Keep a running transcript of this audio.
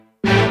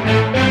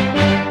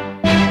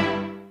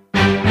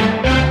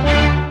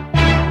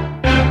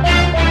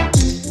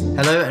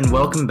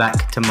welcome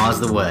back to Mars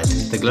the Word,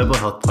 the Global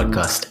Health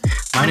Podcast.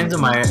 My name's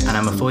Amir and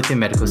I'm a fourth year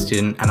medical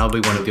student and I'll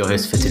be one of your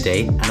hosts for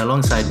today, and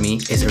alongside me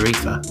is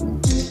Arifa.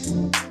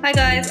 Hi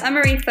guys, I'm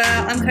Arifa.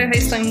 I'm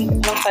co-hosting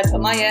alongside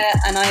Amaya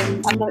and I'm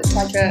a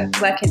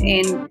graduate working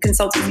in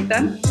consultancy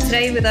firm.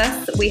 Today with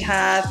us we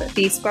have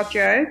the Scrub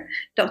duo,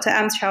 Dr.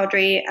 Ams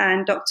Chowdhury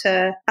and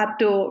Dr.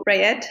 Abdul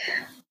Rayed.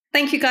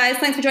 Thank you guys.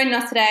 Thanks for joining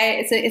us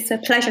today. It's a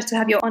pleasure to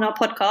have you on our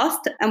podcast.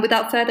 And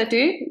without further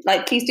ado,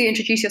 please do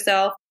introduce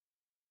yourself.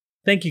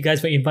 Thank you guys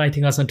for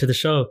inviting us onto the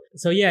show.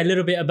 So a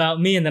little bit about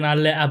me and then I'll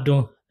let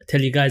Abdul tell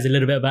you guys a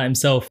little bit about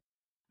himself.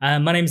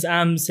 My name's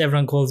Ams.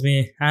 Everyone calls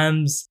me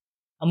Ams.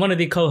 I'm one of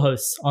the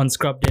co-hosts on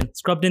Scrubbed In.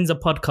 Scrubbed In's a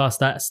podcast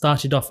that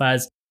started off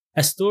as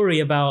a story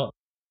about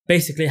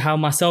basically how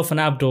myself and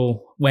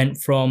Abdul went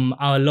from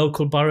our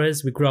local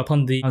boroughs. We grew up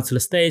on the council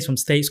estates, from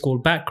state school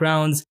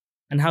backgrounds,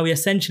 and how we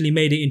essentially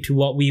made it into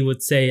what we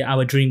would say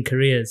our dream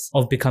careers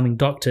of becoming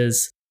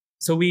doctors.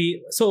 So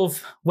we sort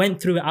of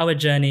went through our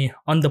journey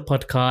on the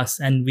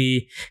podcast and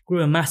we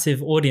grew a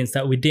massive audience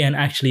that we didn't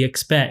actually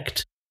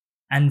expect.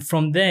 And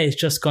from there, it's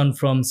just gone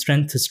from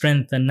strength to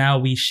strength. And now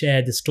we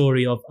share the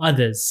story of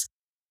others.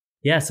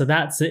 So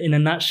that's it in a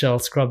nutshell,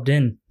 Scrubbed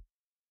In.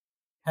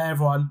 Hey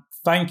everyone,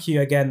 thank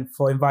you again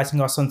for inviting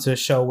us onto the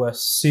show. We're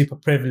super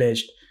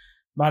privileged.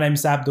 My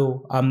name's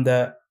Abdul. I'm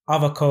the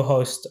other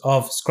co-host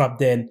of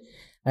Scrubbed In.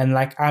 And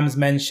like Ams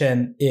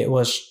mentioned, it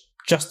was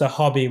just a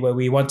hobby where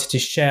we wanted to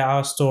share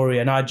our story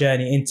and our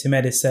journey into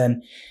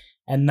medicine.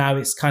 And now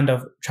it's kind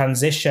of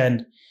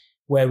transitioned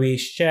where we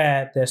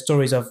share the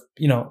stories of,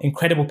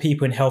 incredible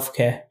people in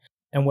healthcare.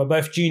 And we're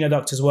both junior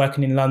doctors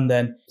working in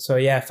London. So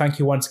thank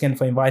you once again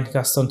for inviting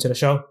us onto the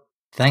show.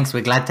 Thanks,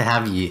 we're glad to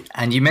have you.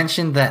 And you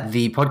mentioned that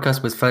the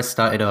podcast was first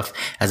started off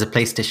as a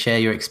place to share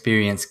your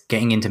experience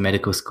getting into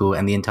medical school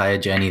and the entire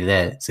journey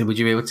there. So would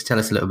you be able to tell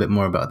us a little bit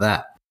more about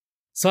that?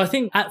 So I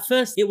think at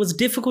first it was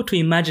difficult to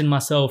imagine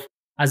myself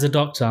as a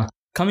doctor,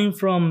 coming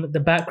from the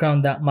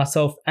background that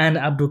myself and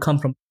Abdul come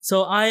from.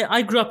 So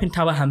I grew up in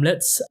Tower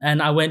Hamlets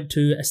and I went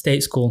to a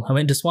state school. I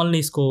went to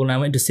Swanley School and I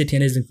went to City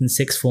and Islington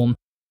Sixth Form.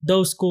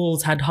 Those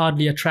schools had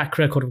hardly a track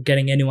record of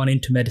getting anyone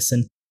into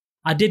medicine.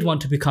 I did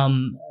want to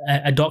become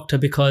a doctor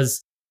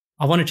because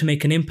I wanted to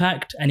make an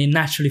impact, and it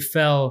naturally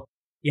fell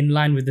in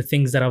line with the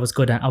things that I was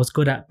good at. I was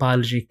good at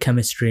biology,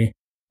 chemistry.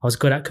 I was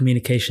good at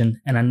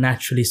communication, and I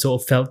naturally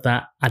sort of felt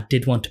that I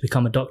did want to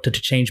become a doctor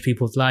to change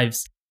people's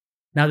lives.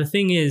 Now, the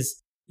thing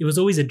is, it was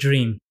always a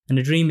dream, and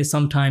a dream is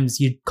sometimes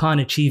you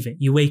can't achieve it.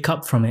 You wake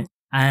up from it.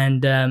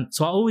 And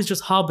so I always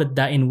just harbored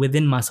that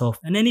within myself.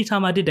 And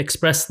anytime I did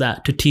express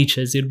that to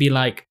teachers, it'd be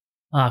like,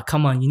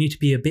 come on, you need to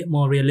be a bit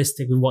more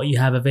realistic with what you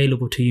have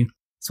available to you.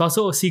 So I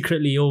sort of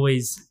secretly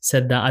always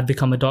said that I'd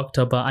become a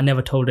doctor, but I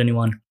never told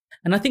anyone.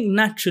 And I think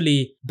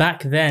naturally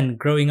back then,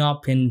 growing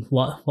up in,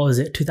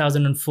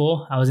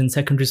 2004, I was in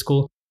secondary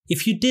school.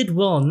 If you did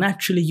well,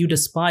 naturally you'd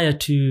aspire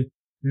to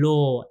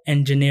law,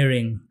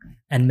 engineering,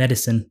 and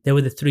medicine. They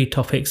were the three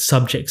topics,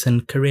 subjects,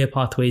 and career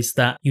pathways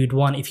that you'd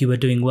want if you were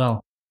doing well.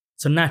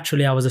 So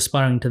naturally I was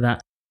aspiring to that.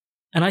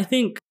 And I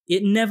think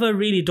it never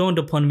really dawned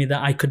upon me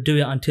that I could do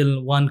it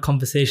until one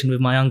conversation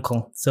with my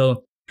uncle.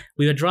 So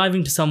we were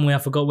driving to somewhere, I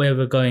forgot where we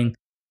were going,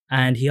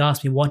 and he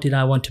asked me what did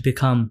I want to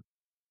become.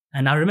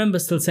 And I remember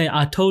still saying,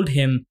 I told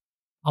him,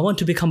 I want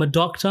to become a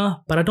doctor,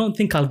 but I don't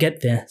think I'll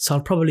get there. So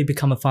I'll probably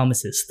become a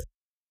pharmacist.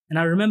 And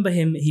I remember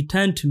he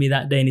turned to me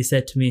that day and he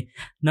said to me,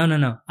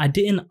 no, I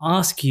didn't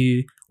ask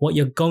you what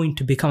you're going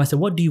to become. I said,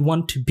 what do you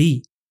want to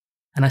be?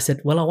 And I said,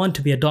 well, I want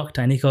to be a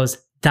doctor. And he goes,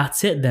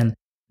 that's it then.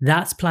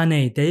 That's plan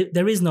A.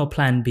 There is no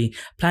plan B.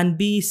 Plan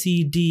B,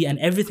 C, D, and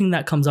everything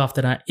that comes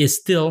after that is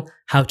still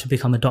how to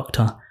become a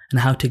doctor and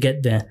how to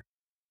get there.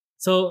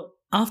 So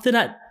after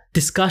that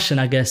discussion,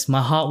 I guess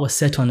my heart was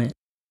set on it.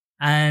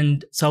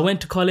 And so I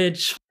went to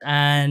college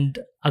and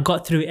I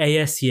got through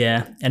AS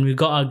year and we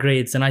got our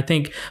grades. And I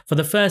think for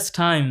the first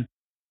time,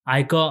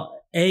 I got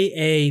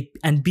A,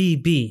 and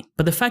B.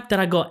 But the fact that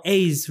I got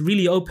A's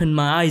really opened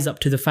my eyes up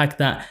to the fact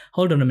that,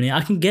 hold on a minute,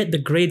 I can get the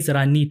grades that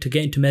I need to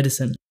get into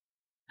medicine.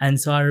 And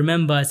so I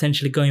remember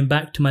essentially going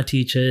back to my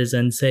teachers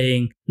and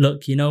saying,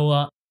 look, you know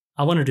what?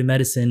 I want to do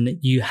medicine.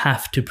 You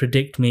have to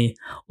predict me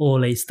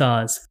all A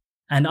stars.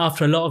 And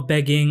after a lot of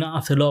begging,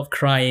 after a lot of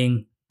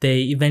crying,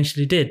 they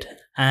eventually did.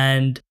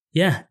 And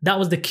that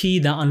was the key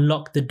that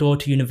unlocked the door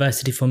to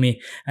university for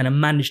me. And I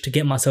managed to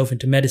get myself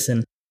into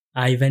medicine.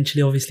 I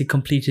eventually obviously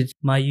completed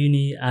my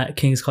uni at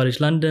King's College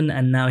London.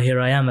 And now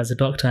here I am as a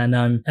doctor. And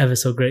I'm ever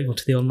so grateful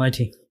to the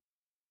Almighty.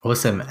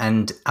 Awesome.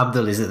 And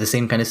Abdul, is it the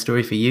same kind of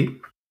story for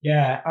you?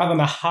 Yeah, I don't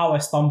know how I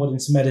stumbled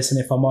into medicine,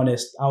 if I'm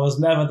honest. I was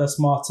never the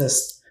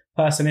smartest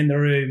person in the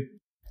room.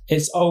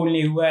 It's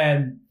only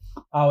when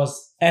I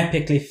was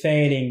epically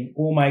failing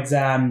all my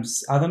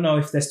exams. I don't know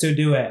if they still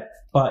do it,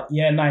 but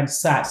year 9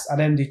 SATs, I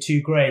didn't do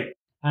too great.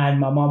 And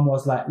my mum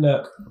was like,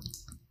 look,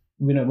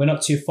 we're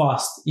not too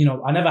fast.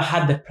 I never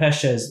had the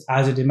pressures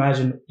as you'd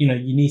imagine, you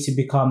need to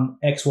become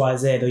X, Y,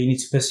 Z, or you need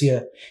to pursue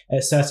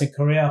a certain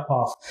career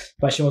path.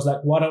 But she was like,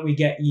 why don't we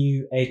get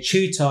you a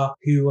tutor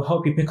who will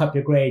help you pick up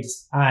your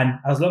grades? And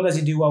as long as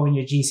you do well in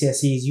your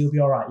GCSEs, you'll be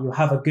all right. You'll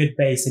have a good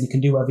base and you can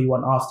do whatever you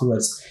want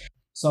afterwards.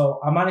 So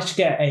I managed to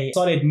get a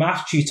solid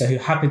math tutor who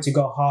happened to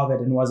go to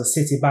Harvard and was a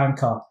city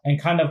banker,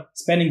 and kind of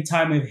spending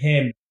time with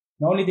him,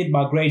 not only did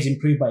my grades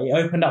improve, but it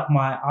opened up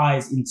my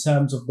eyes in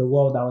terms of the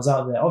world that was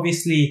out there.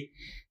 Obviously,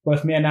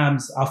 both me and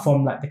Ams are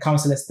from like the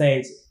council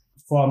estate,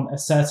 from a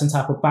certain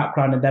type of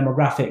background and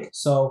demographic.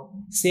 So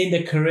seeing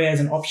the careers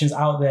and options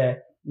out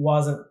there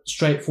wasn't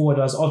straightforward,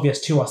 it was obvious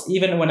to us.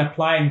 Even when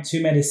applying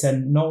to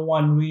medicine, no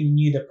one really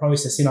knew the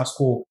process in our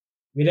school.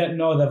 We didn't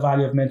know the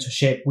value of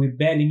mentorship. We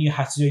barely knew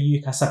how to do a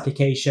UCAS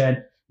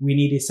application. We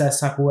needed certain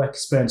type of work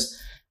experience.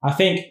 I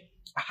think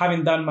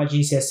having done my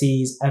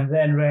GCSEs and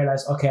then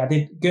realized, okay, I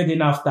did good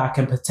enough that I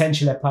can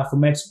potentially apply for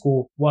med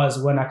school,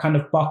 was when I kind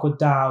of buckled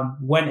down,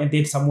 went and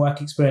did some work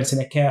experience in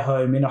a care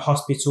home, in a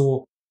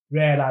hospital,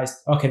 realized,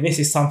 okay, this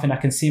is something I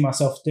can see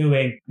myself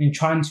doing, and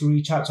trying to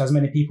reach out to as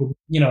many people.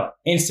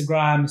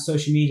 Instagram,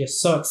 social media is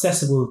so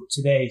accessible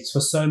today for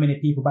so many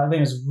people. Back then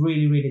it was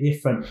really, really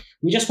different.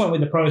 We just went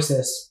with the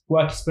process,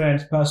 work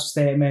experience, personal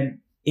statement,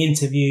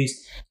 interviews.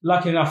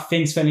 Luckily enough,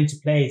 things fell into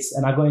place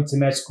and I got into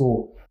med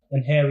school.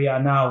 And here we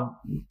are now,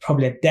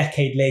 probably a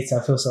decade later.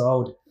 I feel so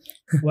old,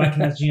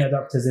 working as junior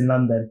doctors in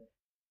London.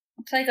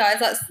 Okay, guys,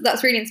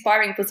 that's really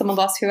inspiring for some of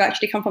us who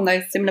actually come from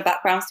those similar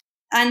backgrounds.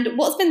 And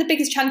what's been the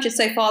biggest challenges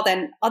so far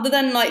then, other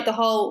than like the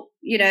whole,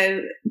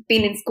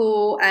 being in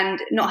school and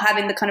not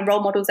having the kind of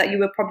role models that you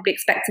were probably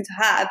expecting to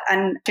have,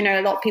 and,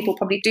 a lot of people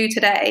probably do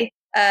today,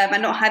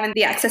 and not having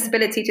the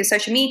accessibility to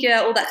social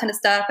media, all that kind of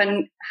stuff,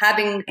 and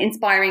having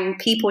inspiring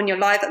people in your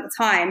life at the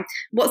time.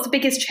 What's the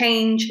biggest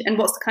change and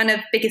what's the kind of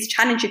biggest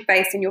challenge you've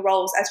faced in your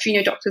roles as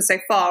junior doctors so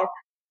far?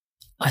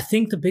 I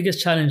think the biggest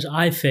challenge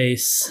I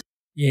face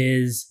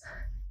is,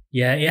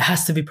 it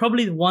has to be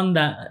probably the one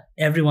that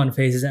everyone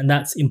faces, and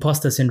that's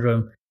imposter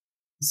syndrome.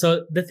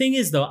 So the thing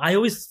is though, I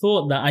always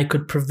thought that I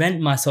could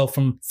prevent myself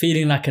from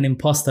feeling like an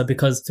imposter,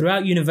 because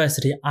throughout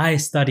university, I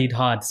studied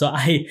hard. So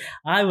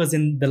I was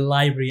in the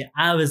library,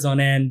 hours on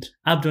end.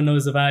 Abdul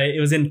knows about it. It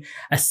was in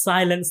a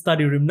silent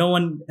study room. No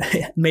one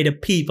made a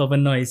peep of a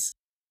noise.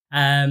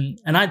 And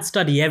I'd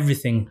study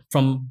everything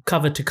from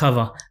cover to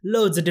cover,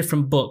 loads of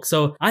different books.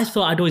 So I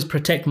thought I'd always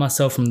protect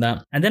myself from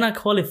that. And then I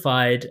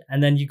qualified,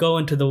 and then you go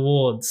into the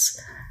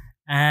wards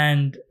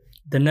and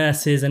the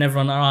nurses and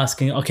everyone are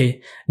asking,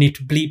 okay, need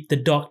to bleep the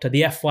doctor,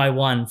 the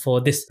FY1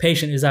 for this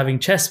patient who's having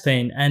chest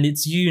pain, and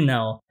it's you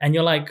now. And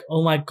you're like,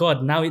 oh my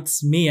God, now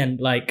it's me. And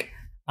like,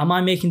 am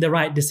I making the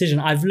right decision?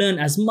 I've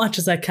learned as much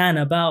as I can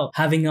about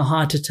having a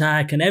heart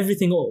attack and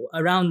everything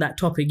around that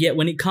topic. Yet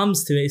when it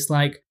comes to it, it's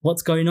like,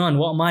 what's going on?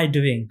 What am I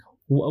doing?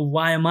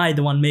 Why am I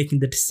the one making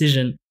the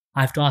decision?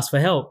 I have to ask for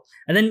help.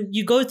 And then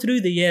you go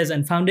through the years,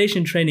 and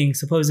foundation training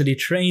supposedly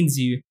trains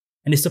you,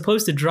 and it's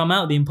supposed to drum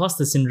out the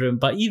imposter syndrome.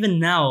 But even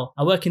now,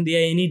 I work in the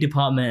A&E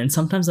department, and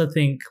sometimes I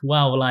think,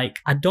 wow, like,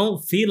 I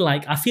feel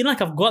like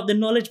I've got the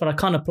knowledge, but I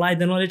can't apply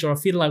the knowledge, or I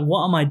feel like,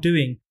 what am I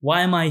doing?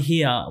 Why am I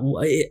here?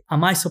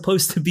 Am I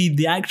supposed to be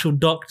the actual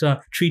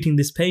doctor treating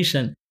this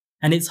patient?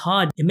 And it's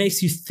hard. It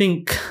makes you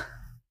think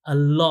a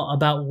lot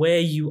about where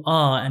you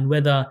are and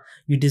whether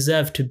you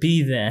deserve to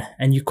be there.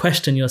 And you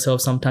question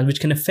yourself sometimes, which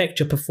can affect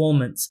your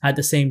performance at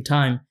the same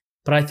time.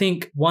 But I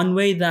think one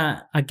way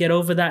that I get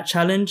over that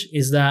challenge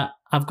is that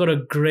I've got a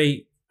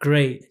great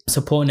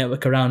support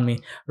network around me,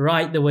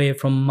 right the way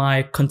from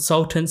my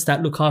consultants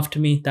that look after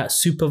me, that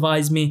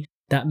supervise me,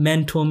 that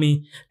mentor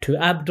me, to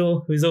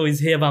Abdul, who's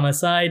always here by my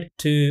side,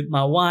 to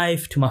my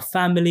wife, to my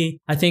family.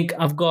 I think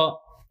I've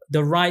got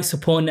the right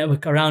support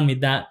network around me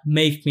that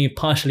make me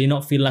partially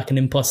not feel like an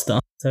imposter.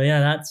 So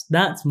yeah,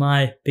 that's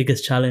my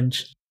biggest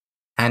challenge.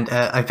 And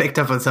I picked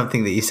up on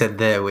something that you said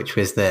there, which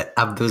was that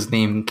Abdul's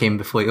name came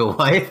before your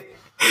wife.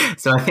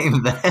 So I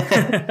think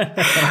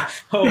that...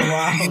 Oh,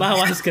 wow. My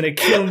wife's going to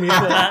kill me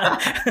for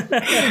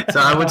that. So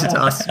I wanted to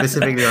ask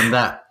specifically on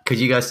that. Could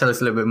you guys tell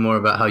us a little bit more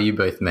about how you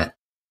both met?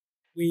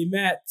 We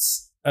met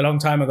a long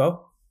time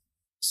ago.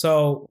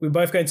 So we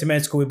both went to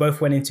med school. We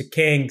both went into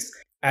King's.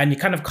 And you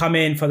kind of come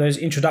in for those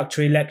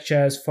introductory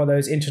lectures, for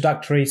those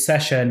introductory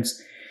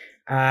sessions.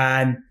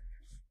 And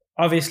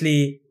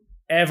obviously,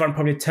 everyone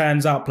probably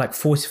turns up like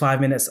 45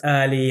 minutes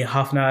early,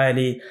 half an hour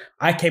early.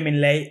 I came in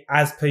late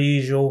as per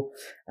usual.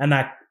 And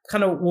I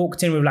kind of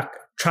walked in with like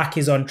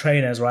trackies on,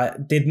 trainers, right?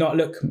 Did not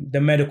look the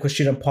medical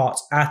student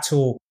parts at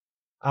all.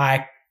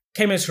 I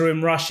came into the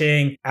room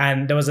rushing,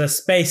 and there was a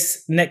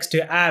space next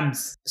to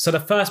Ams. So the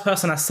first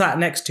person I sat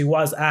next to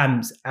was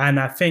Ams. And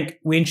I think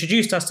we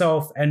introduced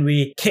ourselves and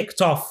we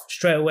kicked off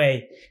straight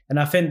away. And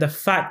I think the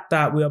fact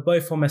that we were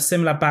both from a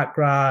similar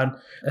background,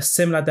 a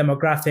similar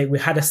demographic, we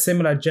had a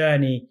similar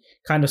journey,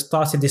 kind of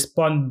started this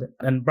bond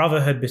and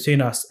brotherhood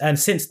between us. And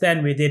since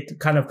then, we did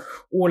kind of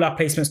all our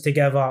placements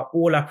together,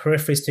 all our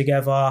peripheries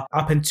together,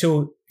 up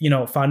until,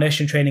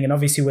 foundation training. And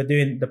obviously we're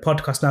doing the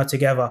podcast now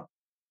together.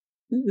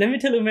 let me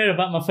tell Umair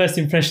about my first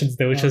impressions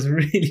though, which was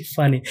really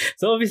funny.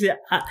 So obviously,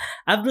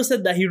 Abdul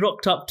said that he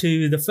rocked up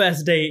to the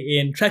first day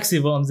in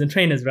tracksuit bottoms and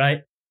trainers, right?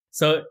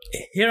 So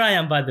here I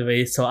am, by the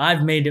way. So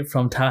I've made it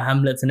from Tower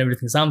Hamlets and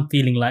everything. So I'm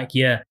feeling like,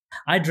 yeah,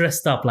 I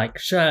dressed up like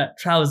shirt,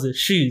 trousers,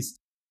 shoes.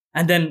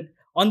 And then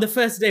on the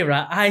first day,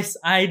 right,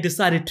 I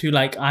decided to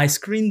I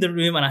screened the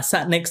room and I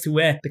sat next to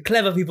where the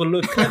clever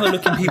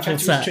looking people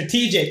sat.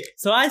 Strategic.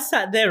 So I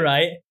sat there,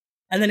 right?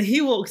 And then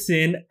he walks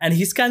in and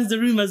he scans the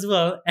room as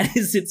well and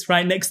he sits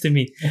right next to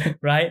me,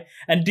 right?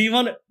 And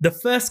the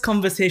first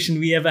conversation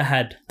we ever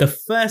had, the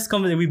first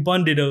conversation we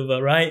bonded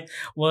over, right,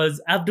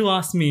 was Abdul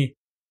asked me,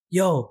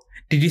 yo,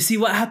 did you see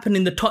what happened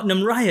in the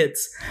Tottenham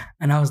riots?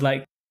 And I was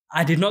like,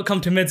 I did not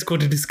come to med school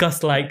to discuss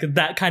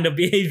that kind of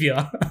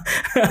behavior.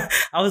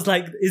 I was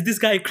like, is this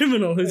guy a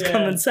criminal who's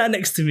come and sat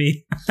next to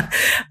me?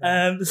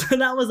 So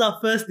that was our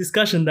first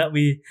discussion that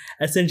we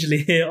essentially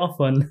hit off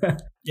on.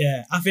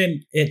 Yeah, I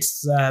think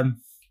it's, I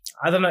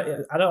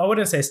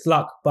wouldn't say it's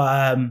luck,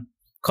 but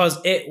because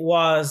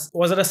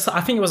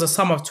I think it was the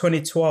summer of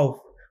 2012.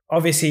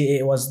 Obviously,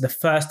 it was the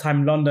first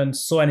time London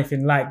saw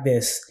anything like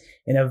this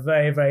in a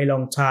very, very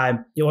long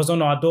time. It was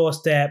on our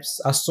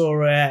doorsteps. I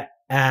saw it,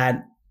 and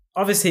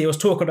obviously it was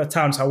talk of the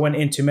town. So I went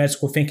into med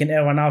school thinking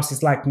everyone else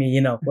is like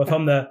me, we're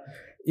from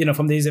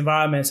from these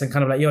environments and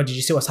kind of like, yo, did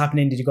you see what's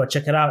happening? Did you go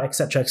check it out?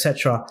 Etc.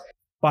 etc.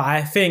 But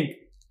I think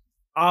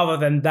other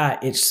than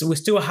that,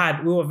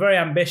 we were very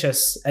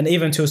ambitious, and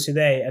even till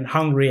today, and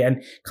hungry,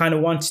 and kind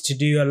of wanted to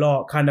do a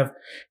lot, kind of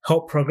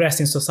help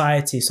progress in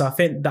society. So I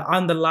think the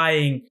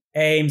underlying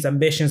aims,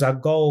 ambitions, our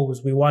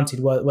goals we wanted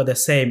were the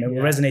same, and we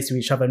resonated with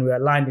each other, and we were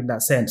aligned in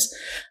that sense.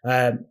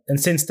 And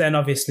since then,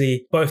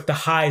 obviously, both the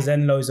highs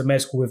and lows of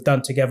med school we've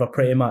done together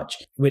pretty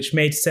much, which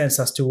made sense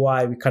as to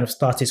why we kind of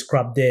started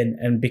Scrubbed In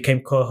and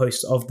became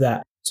co-hosts of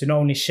that, to not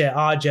only share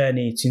our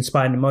journey to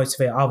inspire and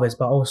motivate others,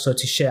 but also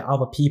to share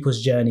other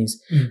people's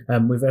journeys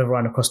with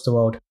everyone across the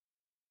world.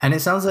 And it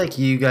sounds like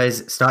you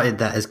guys started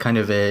that as kind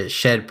of a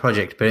shared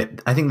project,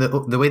 but I think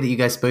the way that you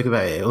guys spoke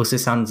about it also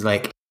sounds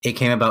like it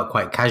came about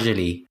quite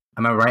casually.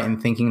 Am I right in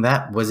thinking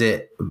that?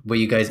 Were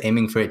you guys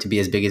aiming for it to be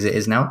as big as it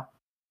is now?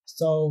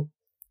 So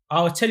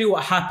I'll tell you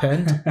what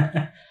happened.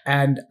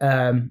 And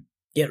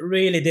it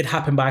really did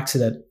happen by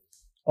accident,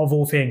 of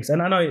all things.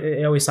 And I know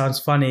it always sounds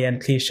funny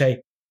and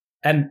cliche.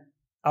 And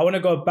I want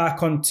to go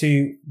back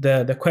onto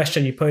the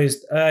question you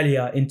posed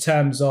earlier in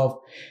terms of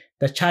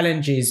the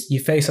challenges you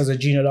face as a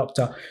junior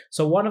doctor.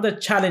 So one of the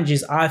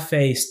challenges I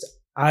faced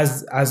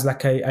as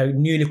like a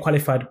newly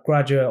qualified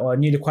graduate or a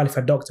newly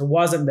qualified doctor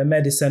wasn't the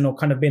medicine or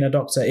kind of being a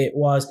doctor. It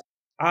was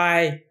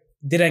I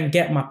didn't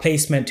get my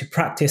placement to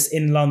practice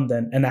in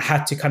London, and I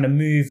had to kind of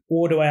move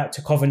all the way out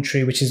to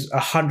Coventry, which is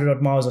 100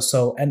 odd miles or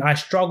so. And I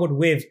struggled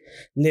with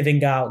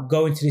living out,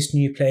 going to this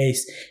new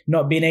place,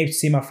 not being able to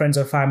see my friends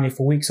or family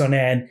for weeks on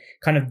end,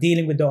 kind of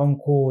dealing with the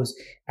on-calls.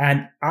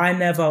 And I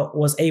never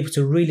was able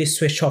to really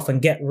switch off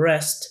and get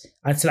rest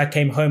until I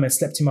came home and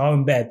slept in my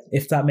own bed,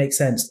 if that makes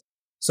sense.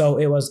 So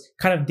it was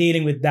kind of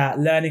dealing with that,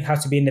 learning how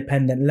to be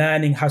independent,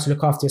 learning how to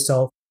look after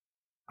yourself.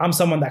 I'm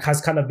someone that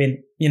has kind of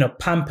been,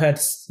 pampered,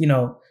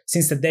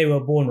 since the day we were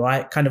born,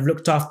 right? Kind of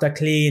looked after,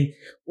 clean,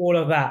 all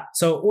of that.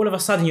 So all of a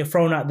sudden you're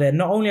thrown out there.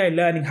 Not only are you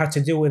learning how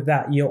to deal with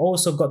that, you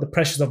also got the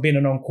pressures of being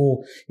an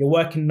on-call. You're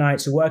working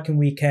nights, you're working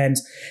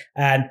weekends,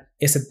 and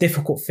it's a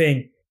difficult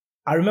thing.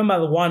 I remember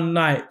the one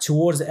night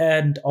towards the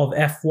end of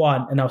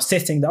F1, and I was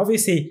sitting there.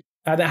 Obviously,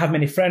 I didn't have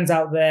many friends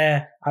out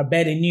there. I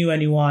barely knew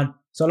anyone.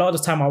 So a lot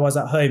of the time I was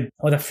at home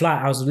or the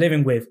flat I was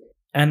living with.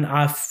 And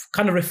I've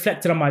kind of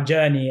reflected on my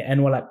journey,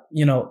 and we're like,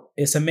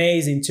 it's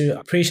amazing to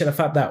appreciate the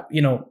fact that,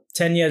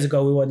 10 years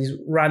ago, we were these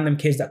random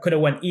kids that could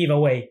have went either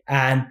way.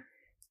 And,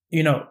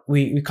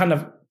 we kind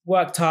of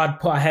worked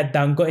hard, put our head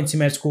down, got into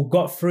med school,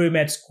 got through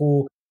med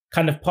school,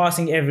 kind of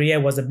passing every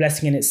year was a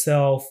blessing in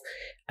itself.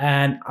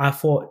 And I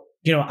thought,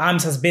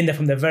 AMS has been there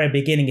from the very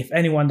beginning. If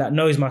anyone that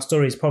knows my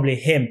story is probably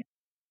him.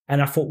 And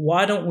I thought,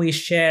 why don't we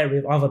share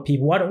with other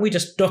people? Why don't we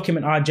just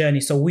document our journey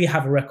so we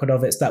have a record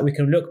of it so that we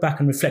can look back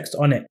and reflect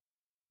on it?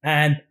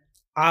 And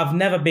I've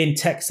never been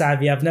tech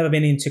savvy. I've never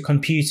been into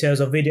computers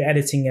or video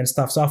editing and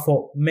stuff. So I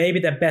thought maybe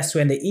the best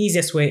way and the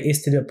easiest way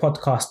is to do a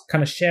podcast,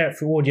 kind of share it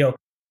through audio,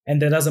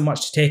 and there doesn't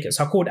much to take it.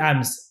 So I called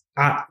AMS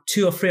at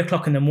 2 or 3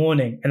 o'clock in the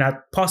morning, and I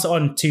passed it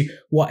on to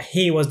what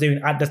he was doing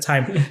at the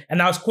time.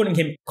 And I was calling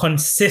him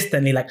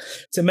consistently, like,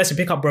 so message,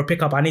 pick up, bro,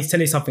 pick up. I need to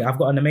tell you something. I've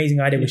got an amazing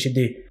idea we should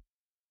do.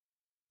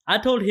 I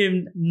told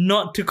him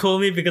not to call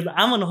me because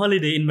I'm on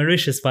holiday in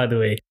Mauritius, by the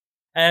way.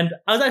 And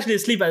I was actually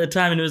asleep at the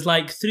time, and it was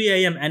like 3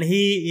 a.m. and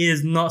he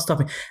is not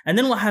stopping. And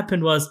then what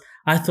happened was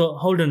I thought,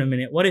 hold on a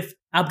minute. What if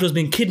Abdul's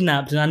been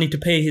kidnapped and I need to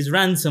pay his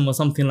ransom or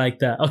something like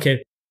that?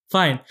 Okay,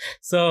 fine.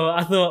 So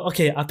I thought,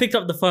 okay, I picked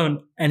up the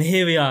phone and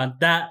here we are.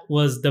 That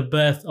was the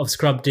birth of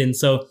Scrubbed In.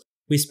 So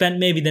we spent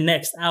maybe the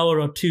next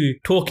hour or two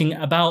talking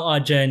about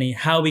our journey,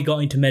 how we got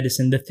into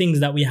medicine, the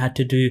things that we had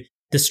to do,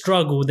 the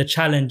struggle, the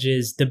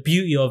challenges, the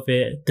beauty of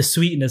it, the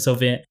sweetness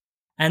of it.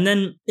 And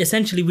then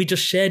essentially we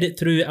just shared it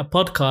through a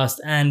podcast,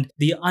 and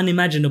the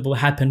unimaginable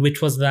happened,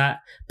 which was that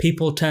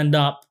people turned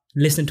up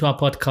listened to our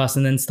podcast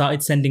and then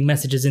started sending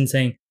messages in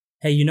saying,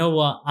 hey, you know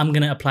what? I'm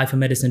going to apply for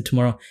medicine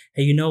tomorrow.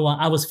 Hey, you know what?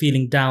 I was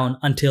feeling down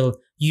until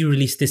you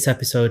released this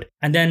episode.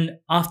 And then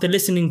after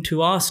listening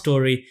to our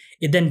story,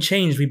 it then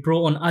changed. We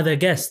brought on other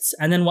guests.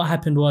 And then what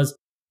happened was,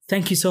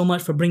 thank you so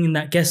much for bringing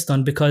that guest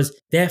on because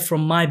they're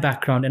from my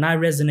background and I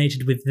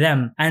resonated with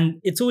them.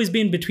 And it's always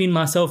been between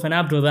myself and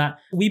Abdul that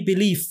we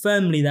believe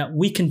firmly that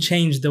we can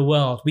change the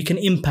world. We can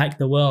impact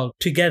the world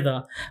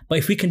together. But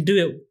if we can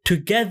do it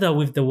together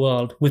with the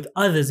world, with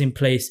others in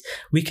place,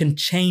 we can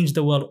change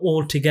the world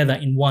all together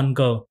in one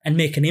go and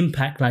make an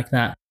impact like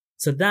that.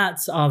 So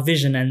that's our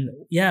vision. And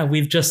yeah,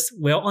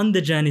 we're on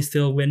the journey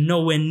still. We're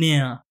nowhere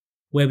near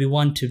where we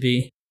want to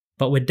be,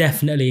 but we're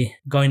definitely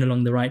going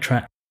along the right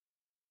track.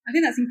 I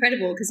think that's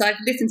incredible because I've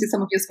listened to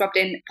some of your Scrubbed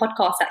In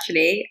podcasts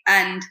actually,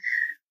 and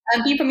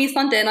being from East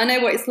London, I know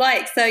what it's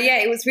like. So yeah,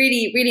 it was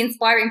really, really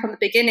inspiring from the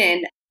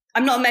beginning.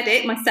 I'm not a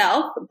medic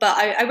myself, but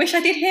I wish I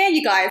did hear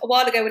you guys a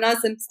while ago when I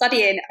was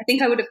studying. I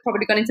think I would have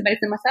probably gone into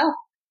medicine myself.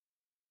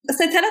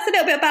 So tell us a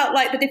little bit about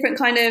like the different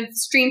kind of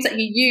streams that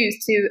you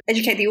use to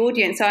educate the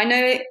audience. So I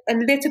know a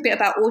little bit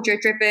about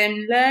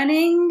audio-driven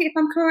learning, if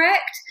I'm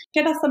correct.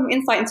 Give us some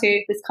insight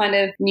into this kind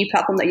of new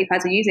platform that you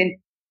guys are using.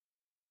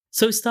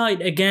 So it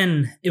started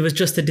again, it was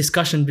just a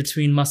discussion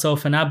between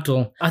myself and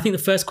Abdul. I think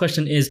the first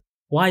question is,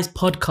 why is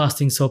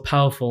podcasting so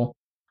powerful?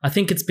 I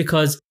think it's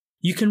because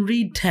you can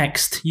read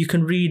text, you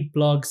can read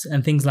blogs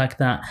and things like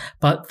that.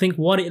 But I think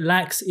what it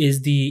lacks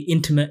is the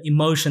intimate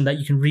emotion that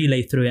you can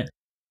relay through it.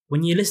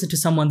 When you listen to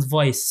someone's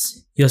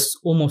voice, you're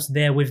almost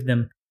there with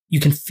them. You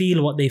can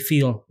feel what they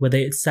feel, whether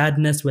it's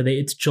sadness, whether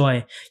it's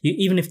joy.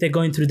 Even if they're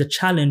going through the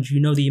challenge,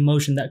 you know the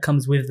emotion that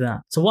comes with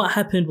that. So what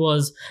happened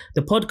was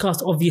the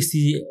podcast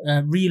obviously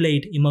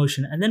relayed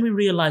emotion. And then we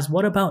realized,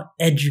 what about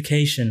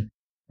education,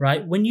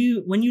 right? When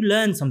you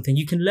learn something,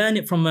 you can learn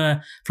it from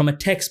a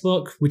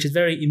textbook, which is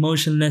very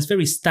emotionless,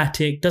 very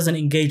static, doesn't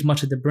engage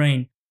much of the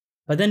brain.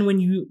 But then when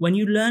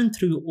you learn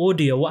through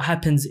audio, what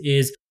happens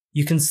is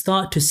you can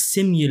start to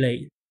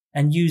simulate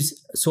and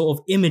use sort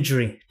of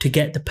imagery to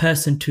get the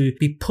person to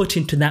be put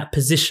into that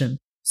position.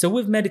 So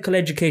with medical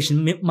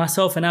education,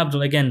 myself and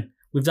Abdul, again,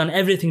 we've done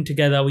everything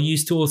together. We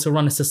used to also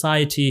run a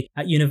society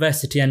at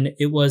university, and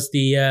it was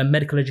the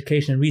Medical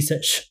Education and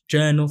Research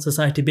Journal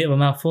Society, a bit of a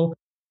mouthful.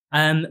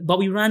 But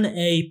we ran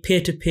a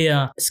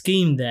peer-to-peer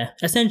scheme there.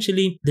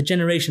 Essentially, the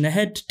generation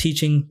ahead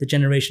teaching the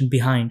generation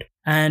behind.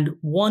 And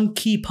one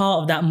key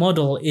part of that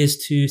model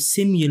is to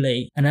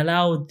simulate and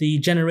allow the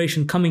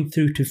generation coming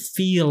through to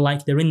feel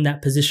like they're in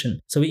that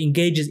position. So it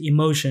engages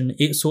emotion.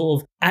 It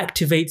sort of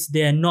activates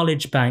their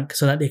knowledge bank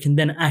so that they can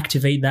then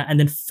activate that and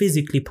then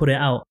physically put it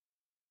out.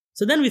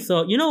 So then we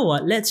thought, you know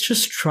what, let's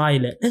just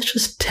trial it. Let's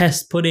just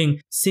test putting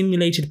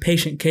simulated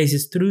patient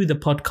cases through the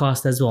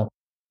podcast as well.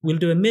 We'll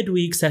do a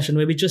midweek session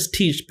where we just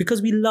teach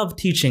because we love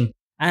teaching.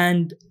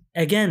 And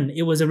again,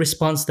 it was a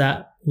response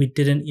that we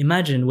didn't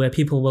imagine, where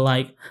people were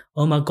like,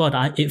 oh my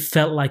God, it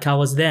felt like I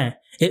was there.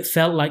 It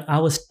felt like I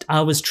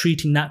was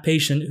treating that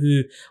patient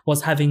who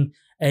was having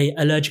an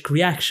allergic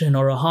reaction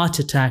or a heart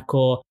attack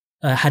or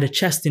had a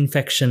chest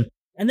infection.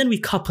 And then we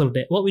coupled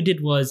it. What we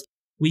did was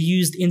we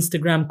used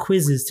Instagram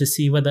quizzes to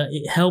see whether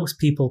it helps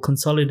people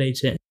consolidate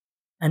it.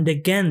 And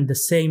again, the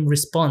same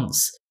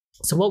response.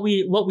 So what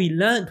we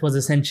learned was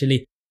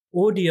essentially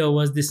audio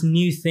was this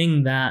new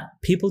thing that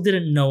people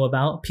didn't know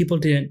about, people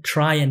didn't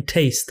try and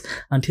taste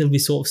until we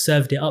sort of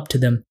served it up to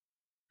them.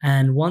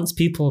 And once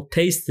people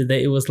tasted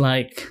it, it was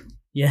like,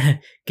 yeah,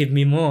 give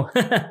me more.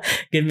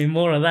 Give me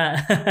more of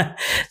that.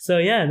 So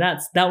yeah,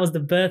 that was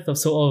the birth of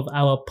sort of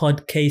our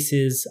pod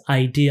cases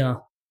idea.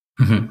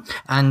 Mm-hmm.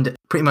 And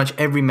pretty much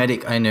every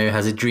medic I know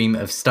has a dream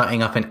of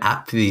starting up an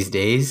app these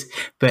days,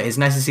 but it's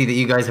nice to see that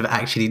you guys have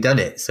actually done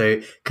it. So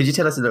could you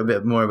tell us a little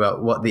bit more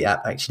about what the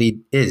app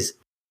actually is?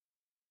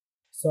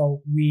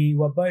 So we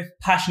were both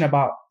passionate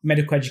about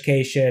medical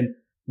education.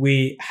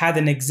 We had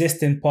an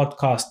existing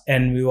podcast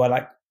and we were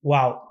like,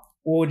 wow,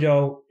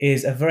 audio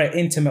is a very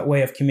intimate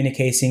way of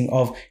communicating,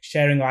 of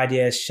sharing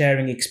ideas,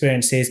 sharing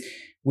experiences.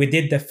 We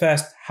did the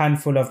first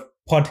handful of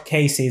pod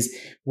cases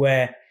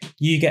where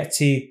you get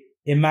to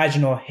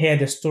imagine or hear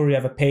the story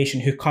of a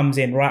patient who comes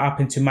in right up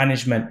into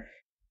management.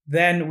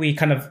 Then we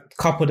kind of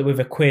coupled it with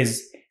a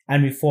quiz,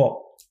 and we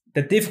thought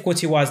the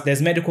difficulty was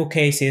there's medical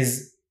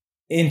cases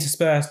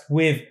interspersed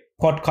with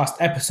podcast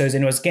episodes,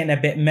 and it was getting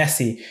a bit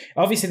messy.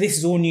 Obviously, this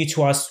is all new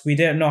to us. We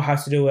didn't know how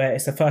to do it.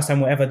 It's the first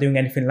time we're ever doing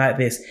anything like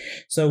this.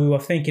 So we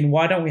were thinking,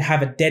 why don't we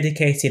have a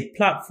dedicated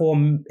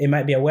platform? It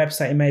might be a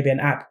website, it may be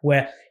an app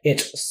where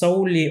it's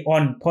solely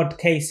on pod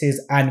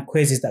cases and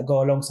quizzes that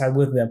go alongside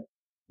with them.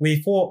 We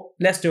thought,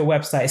 let's do a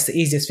website. It's the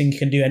easiest thing you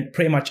can do, and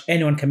pretty much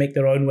anyone can make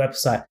their own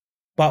website.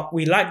 But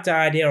we like the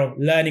idea of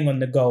learning on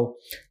the go.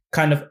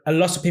 Kind of a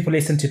lot of people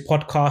listen to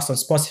podcasts on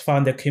Spotify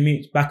on their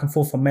commute back and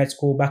forth from med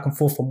school, back and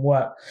forth from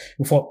work.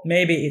 We thought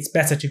maybe it's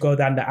better to go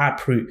down the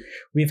app route.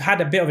 We've had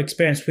a bit of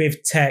experience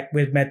with tech,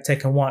 with med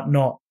tech and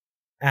whatnot.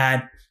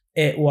 And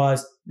it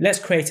was, let's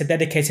create a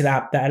dedicated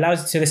app that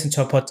allows you to listen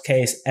to a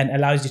podcast and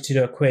allows you to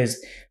do a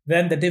quiz.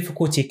 Then the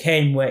difficulty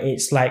came where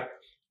it's like,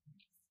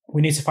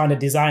 we need to find a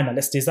designer.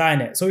 Let's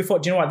design it. So we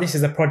thought, you know what, this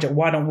is a project.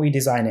 Why don't we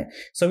design it?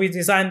 So we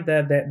designed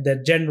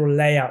the general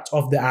layout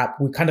of the app.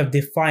 We kind of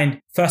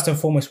defined first and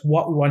foremost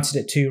what we wanted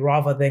it to,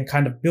 rather than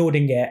kind of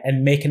building it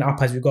and making it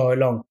up as we go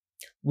along.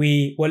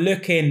 We were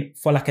looking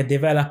for like a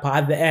developer.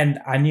 At the end,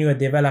 I knew a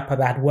developer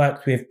that had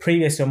worked with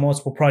previously on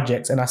multiple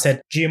projects. And I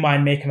said, do you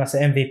mind making us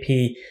an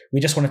MVP?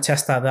 We just want to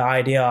test out the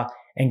idea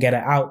and get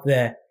it out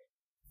there.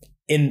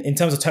 In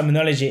terms of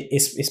terminology,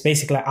 it's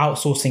basically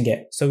outsourcing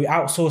it. So we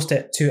outsourced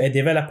it to a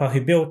developer who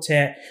built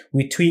it.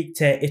 We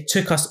tweaked it. It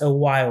took us a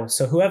while.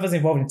 So whoever's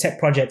involved in tech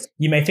projects,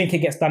 you may think it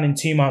gets done in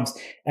 2 months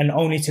and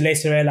only to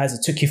later realize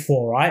it took you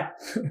 4, right?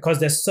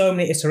 Because there's so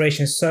many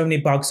iterations, so many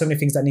bugs, so many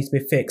things that need to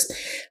be fixed.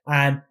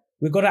 And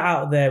we got it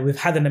out there. We've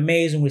had an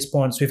amazing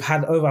response. We've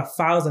had over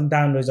 1,000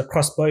 downloads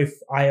across both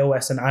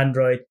iOS and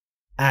Android.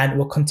 And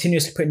we're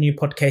continuously putting new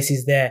pod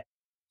cases there.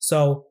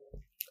 So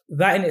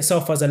that in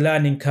itself was a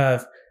learning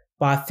curve.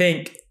 But I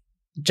think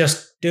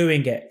just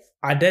doing it,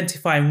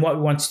 identifying what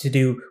we wanted to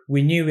do,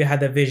 we knew we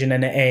had a vision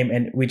and an aim,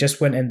 and we just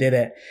went and did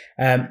it.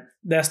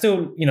 There are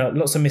still,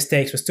 lots of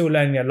mistakes. We're still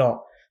learning a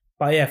lot.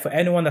 But yeah, for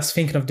anyone that's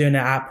thinking of doing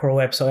an app or a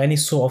website or any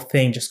sort of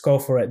thing, just go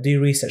for it. Do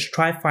research.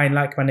 Try find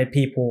like-minded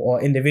people or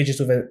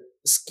individuals with a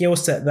skill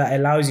set that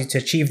allows you to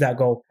achieve that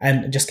goal,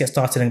 and just get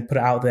started and put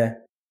it out there.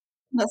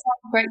 That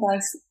sounds great,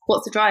 guys.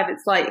 What's the drive?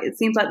 It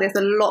seems like there's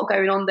a lot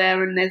going on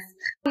there, and there's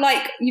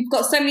you've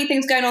got so many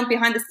things going on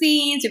behind the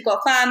scenes. You've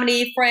got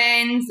family,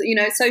 friends,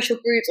 social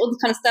groups, all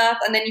this kind of stuff,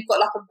 and then you've got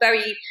like a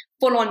very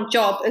full-on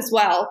job as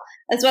well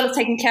as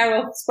taking care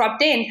of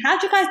Scrubbed In. How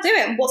do you guys do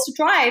it? What's the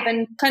drive,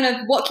 and kind of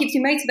what keeps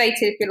you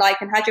motivated, if you like,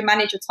 and how do you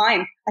manage your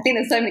time? I think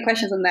there's so many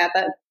questions in there,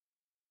 but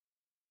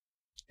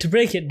to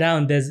break it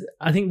down,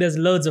 I think there's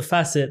loads of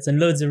facets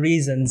and loads of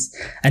reasons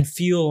and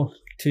fuel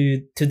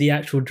to the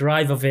actual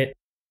drive of it.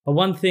 But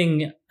one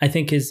thing I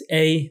think is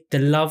the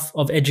love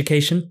of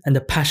education and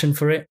the passion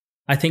for it.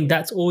 I think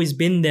that's always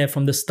been there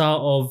from the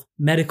start of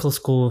medical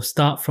school,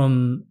 start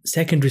from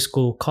secondary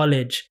school,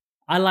 college.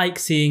 I like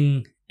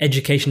seeing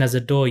education as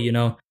a door,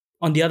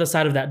 On the other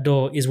side of that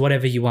door is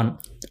whatever you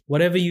want.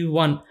 Whatever you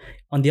want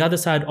on the other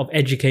side of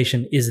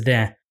education is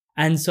there.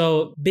 And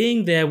so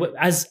being there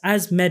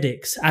as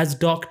medics, as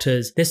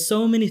doctors, there's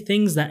so many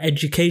things that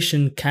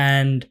education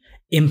can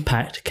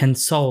impact, can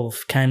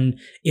solve, can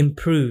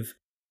improve.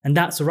 And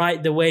that's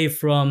right the way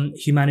from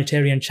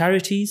humanitarian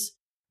charities,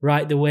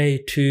 right the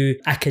way to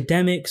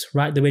academics,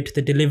 right the way to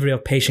the delivery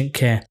of patient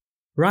care,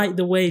 right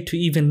the way to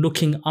even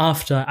looking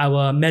after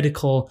our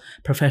medical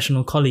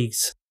professional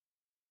colleagues.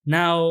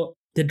 Now,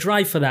 the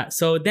drive for that.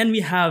 So then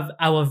we have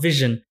our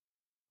vision.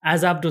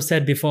 As Abdul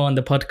said before on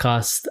the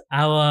podcast,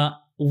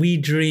 we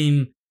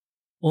dream,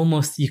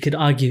 almost you could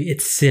argue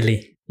it's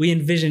silly. We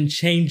envision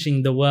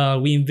changing the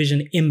world. We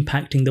envision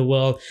impacting the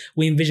world.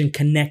 We envision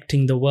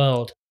connecting the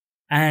world.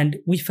 And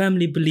we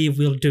firmly believe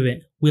we'll do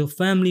it. We'll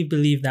firmly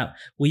believe that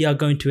we are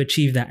going to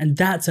achieve that. And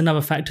that's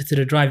another factor to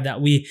the drive,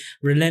 that we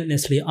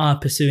relentlessly are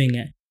pursuing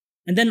it.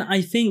 And then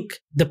I think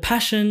the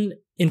passion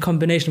in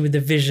combination with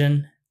the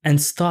vision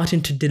and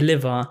starting to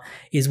deliver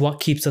is what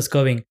keeps us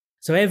going.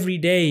 So every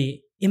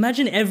day,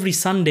 imagine every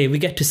Sunday we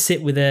get to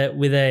sit with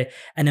an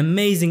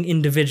amazing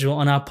individual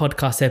on our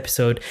podcast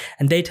episode,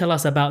 and they tell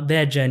us about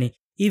their journey.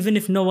 Even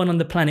if no one on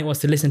the planet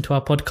wants to listen to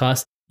our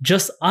podcast,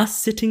 just us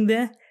sitting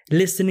there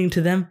listening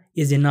to them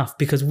is enough,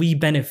 because we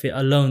benefit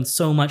alone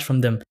so much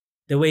from them.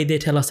 The way they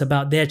tell us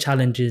about their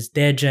challenges,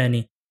 their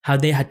journey, how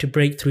they had to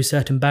break through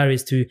certain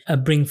barriers to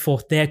bring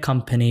forth their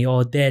company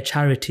or their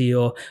charity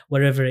or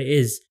wherever it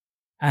is.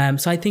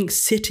 So I think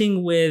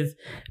sitting with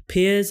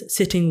peers,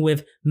 sitting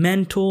with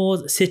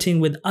mentors, sitting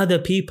with other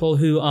people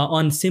who are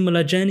on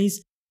similar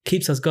journeys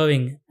keeps us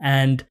going.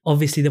 And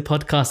obviously the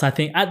podcast, I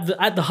think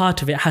at the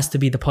heart of it has to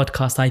be the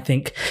podcast. I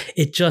think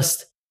it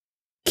just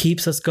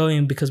keeps us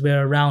going because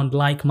we're around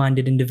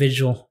like-minded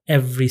individual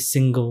every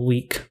single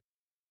week.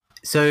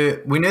 So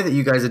we know that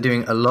you guys are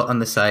doing a lot on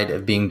the side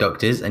of being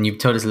doctors, and you've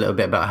told us a little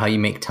bit about how you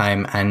make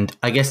time. And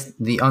I guess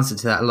the answer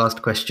to that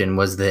last question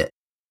was that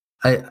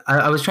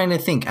I was trying to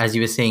think as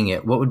you were saying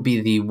it, what would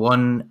be the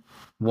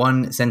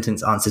one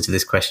sentence answer to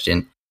this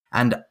question?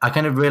 And I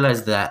kind of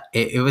realized that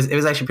it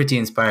was actually pretty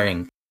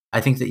inspiring. I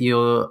think that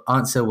your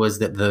answer was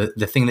that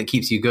the thing that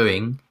keeps you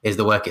going is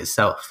the work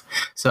itself.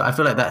 So I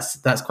feel like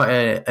that's quite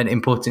an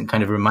important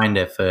kind of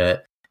reminder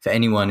for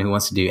anyone who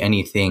wants to do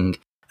anything.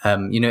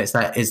 There's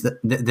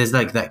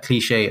like that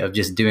cliche of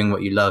just doing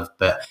what you love,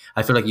 but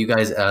I feel like you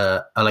guys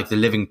are like the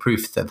living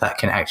proof that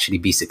can actually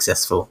be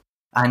successful.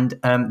 And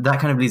that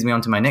kind of leads me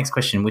on to my next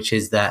question, which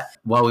is that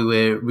while we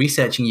were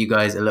researching you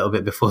guys a little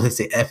bit before this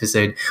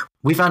episode,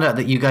 we found out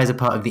that you guys are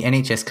part of the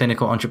NHS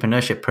Clinical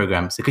Entrepreneurship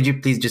Program. So could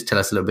you please just tell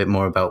us a little bit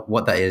more about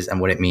what that is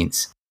and what it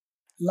means?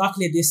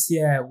 Luckily, this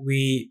year,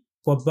 we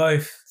were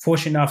both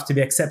fortunate enough to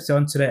be accepted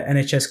onto the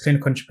NHS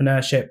Clinical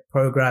Entrepreneurship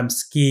Program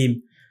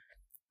scheme.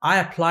 I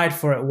applied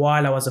for it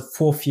while I was a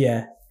fourth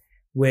year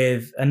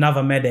with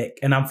another medic.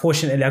 And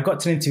unfortunately, I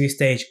got to the interview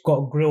stage,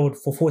 got grilled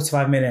for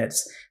 45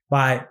 minutes.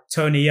 by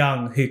Tony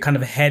Young, who kind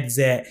of heads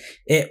it.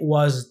 It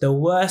was the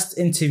worst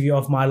interview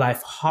of my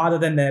life, harder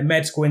than the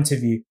med school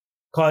interview,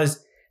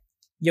 because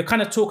you're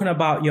kind of talking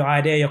about your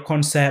idea, your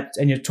concept,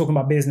 and you're talking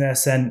about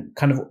business and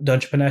kind of the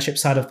entrepreneurship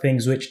side of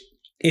things, which,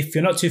 if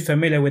you're not too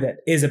familiar with it,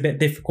 is a bit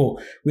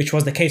difficult, which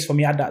was the case for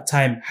me at that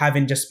time,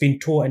 having just been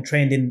taught and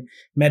trained in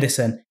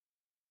medicine.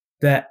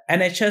 The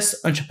NHS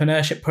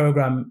entrepreneurship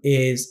program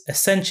is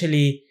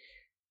essentially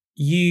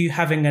you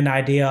having an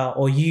idea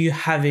or you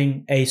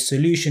having a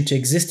solution to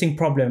existing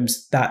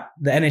problems that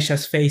the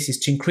NHS faces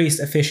to increase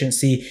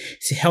efficiency,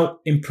 to help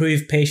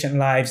improve patient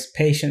lives,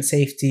 patient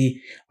safety,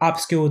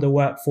 upskill the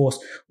workforce.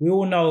 We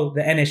all know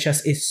the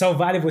NHS is so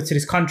valuable to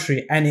this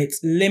country and it's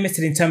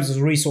limited in terms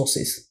of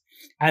resources.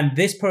 And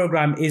this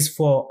program is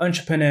for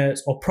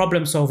entrepreneurs or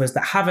problem solvers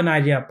that have an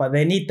idea, but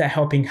they need that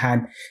helping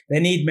hand. They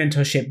need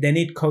mentorship. They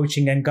need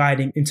coaching and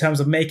guiding in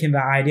terms of making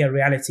that idea a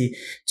reality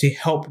to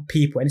help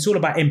people. And it's all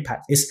about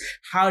impact. It's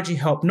how do you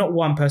help not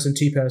one person,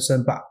 two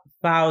person, but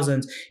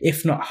thousands,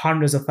 if not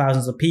hundreds of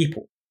thousands of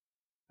people.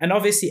 And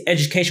obviously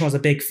education was a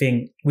big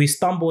thing. We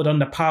stumbled on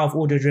the power of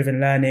audio-driven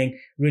learning,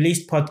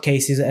 released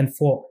podcasts and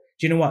thought,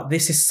 do you know what?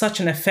 This is such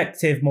an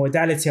effective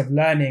modality of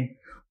learning.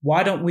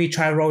 Why don't we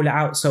try roll it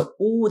out so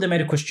all the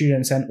medical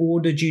students and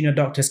all the junior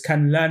doctors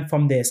can learn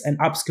from this and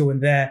upskill in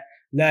their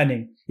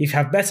learning? If you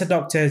have better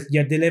doctors,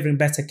 you're delivering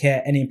better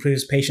care and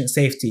improves patient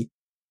safety.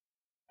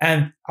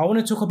 And I want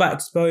to talk about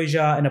exposure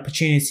and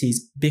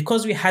opportunities.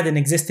 Because we had an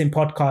existing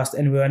podcast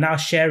and we are now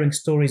sharing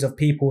stories of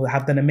people that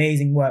have done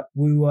amazing work,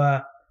 we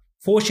were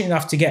fortunate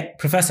enough to get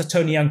Professor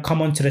Tony Young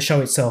come onto the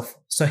show itself.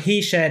 So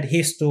he shared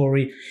his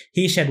story.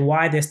 He shared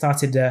why they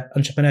started the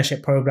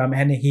entrepreneurship program,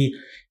 and he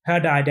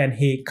heard the idea and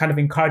he kind of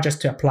encouraged us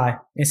to apply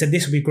and said,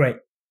 this would be great.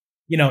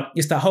 You know,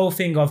 it's the whole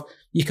thing of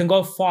you can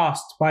go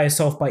fast by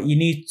yourself, but you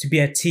need to be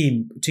a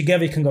team.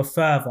 Together you can go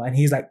further. And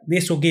he's like,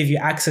 this will give you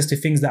access to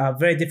things that are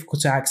very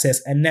difficult to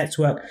access and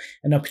network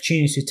and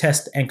opportunities to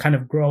test and kind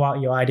of grow out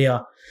your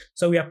idea.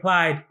 So we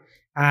applied,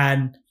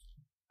 and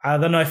I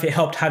don't know if it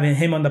helped having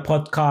him on the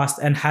podcast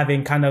and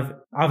having kind of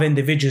other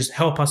individuals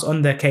help us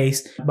on their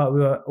case, but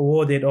we were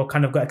awarded or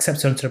kind of got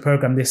accepted onto the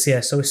program this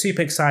year. So we're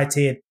super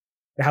excited.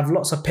 They have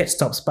lots of pit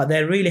stops, but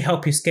they really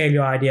help you scale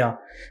your idea.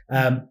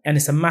 And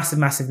it's a massive,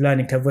 massive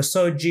learning curve. We're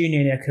so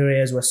junior in our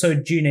careers. We're so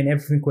junior in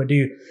everything we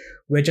do.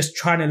 We're just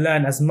trying to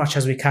learn as much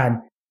as we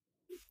can.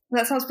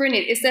 That sounds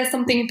brilliant. Is there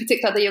something in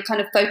particular that you're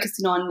kind of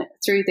focusing on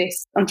through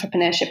this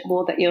entrepreneurship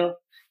award that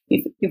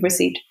you've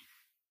received?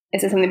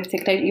 Is there something in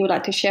particular you would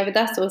like to share with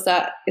us, or is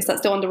that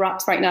still on the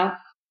wraps right now?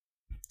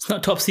 It's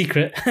not top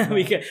secret.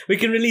 we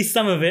can release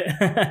some of it.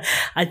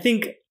 I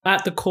think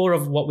at the core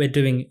of what we're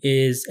doing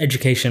is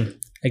education.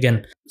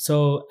 Again,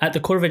 so at the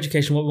core of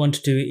education, what we want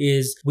to do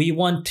is we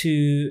want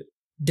to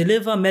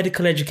deliver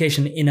medical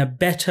education in a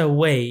better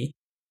way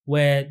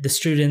where the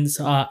students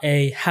are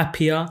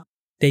happier,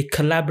 they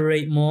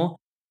collaborate more,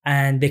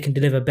 and they can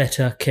deliver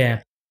better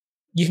care.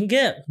 You can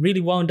get really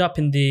wound up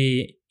in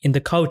the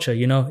culture,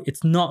 you know,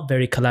 it's not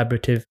very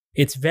collaborative.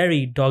 It's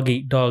very dog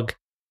eat dog.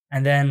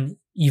 And then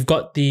you've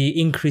got the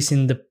increase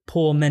in the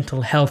poor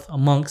mental health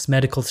amongst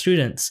medical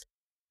students.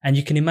 And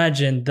you can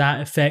imagine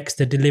that affects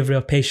the delivery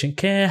of patient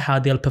care, how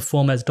they'll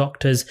perform as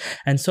doctors,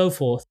 and so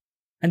forth.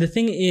 And the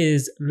thing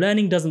is,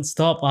 learning doesn't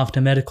stop after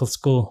medical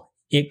school.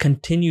 It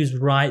continues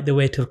right the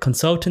way till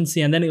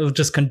consultancy, and then it will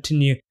just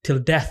continue till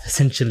death,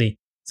 essentially.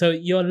 So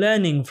you're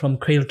learning from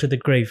cradle to the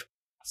grave.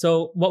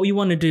 So what we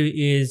want to do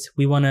is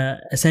we want to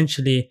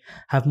essentially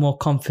have more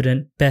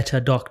confident, better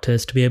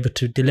doctors to be able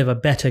to deliver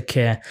better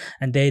care,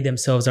 and they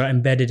themselves are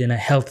embedded in a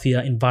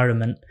healthier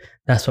environment.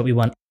 That's what we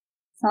want.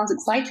 Sounds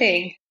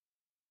exciting.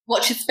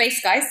 Watch your space,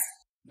 guys.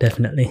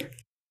 Definitely.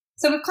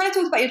 So we've kind of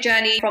talked about your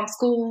journey from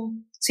school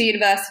to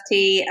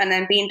university and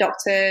then being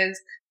doctors.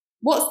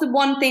 What's the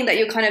one thing that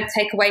you kind of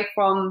take away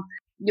from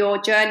your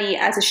journey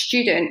as a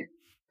student,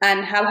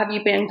 and how have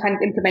you been kind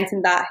of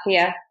implementing that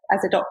here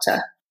as a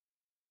doctor?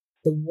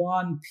 The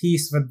one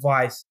piece of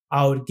advice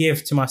I would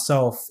give to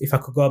myself if I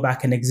could go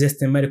back and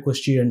exist in medical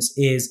students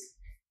is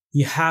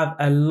you have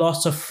a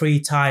lot of free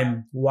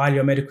time while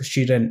you're a medical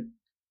student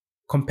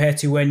compared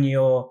to when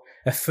you're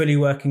a fully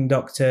working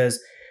doctors,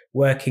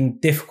 working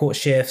difficult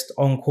shifts,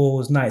 on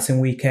calls, nights and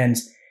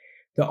weekends.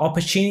 The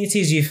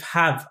opportunities you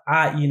have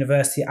at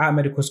university, at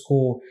medical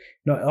school,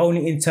 not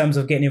only in terms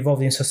of getting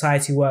involved in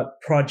society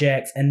work,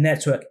 projects and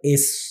network,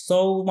 is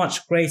so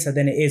much greater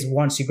than it is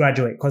once you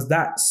graduate, because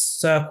that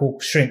circle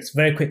shrinks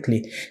very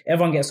quickly.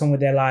 Everyone gets on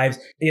with their lives.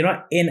 You're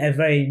not in a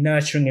very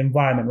nurturing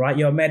environment, right?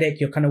 You're a medic,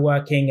 you're kind of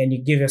working and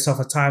you give yourself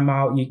a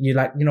timeout. You're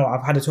like, you know,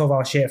 I've had a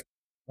 12-hour shift,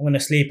 I'm going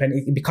to sleep, and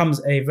it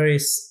becomes a very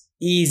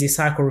easy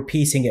cycle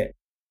repeating it.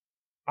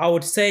 I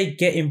would say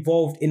get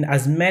involved in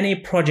as many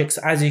projects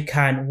as you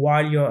can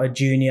while you're a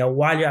junior,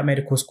 while you're at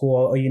medical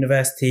school or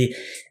university,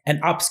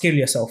 and upskill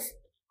yourself.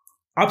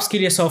 Upskill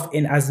yourself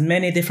in as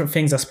many different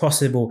things as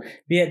possible,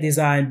 be it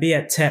design, be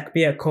it tech,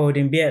 be it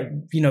coding, be it,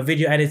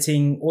 video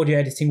editing, audio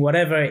editing,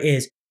 whatever it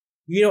is.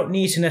 you don't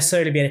need to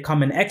necessarily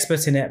become an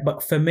expert in it,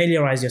 but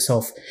familiarize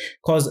yourself,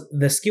 because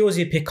the skills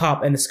you pick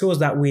up and the skills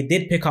that we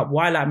did pick up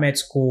while at med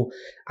school,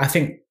 I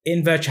think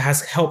in virtue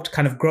has helped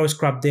kind of grow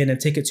Scrubbed In and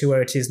take it to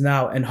where it is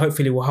now, and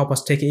hopefully will help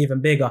us take it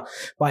even bigger.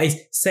 But it's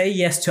say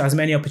yes to as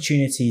many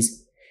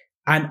opportunities.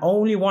 And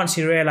only once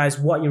you realize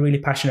what you're really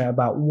passionate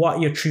about,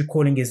 what your true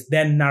calling is,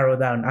 then narrow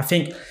down. I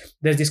think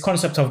there's this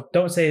concept of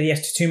don't say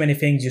yes to too many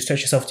things, you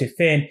stretch yourself too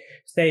thin,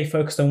 stay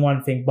focused on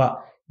one thing, but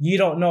you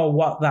don't know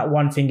what that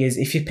one thing is.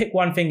 If you pick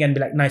one thing and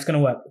be like, no, it's going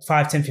to work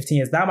 5, 10, 15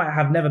 years, that might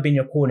have never been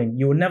your calling.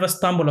 You will never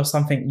stumble on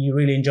something you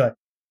really enjoy.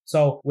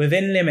 So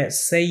within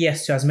limits, say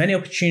yes to as many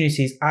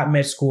opportunities at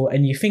med school,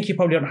 and you think you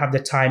probably don't have the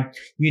time,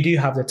 you do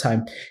have the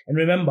time. And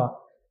remember,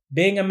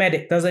 being a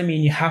medic doesn't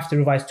mean you have to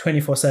revise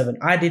 24/7.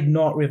 I did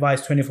not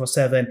revise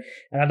 24/7,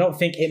 and I don't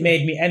think it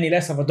made me any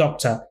less of a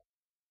doctor.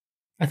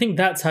 I think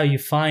that's how you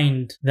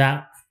find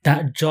that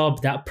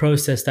job, that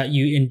process that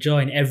you enjoy,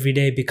 and every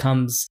day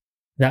becomes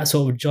that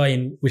sort of joy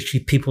in which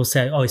people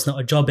say, oh, it's not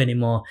a job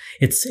anymore.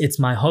 It's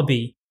my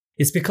hobby.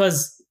 It's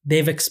because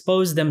they've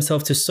exposed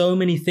themselves to so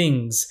many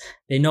things.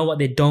 They know what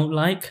they don't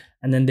like,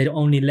 and then they're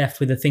only left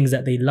with the things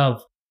that they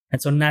love.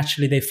 And so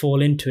naturally they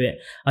fall into it.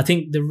 I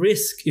think the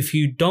risk, if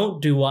you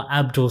don't do what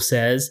Abdul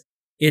says,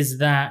 is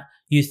that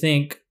you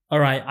think, all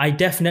right, I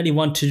definitely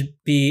want to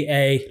be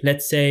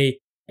let's say,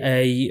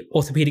 a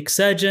orthopedic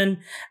surgeon,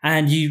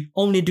 and you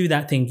only do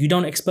that thing. You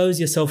don't expose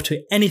yourself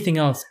to anything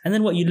else. And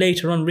then what you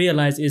later on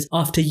realize is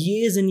after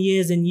years and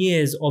years and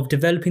years of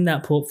developing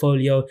that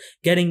portfolio,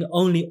 getting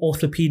only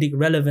orthopedic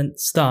relevant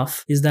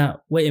stuff, is that,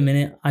 wait a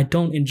minute, I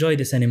don't enjoy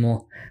this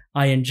anymore.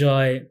 I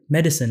enjoy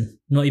medicine,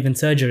 not even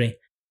surgery.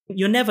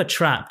 You're never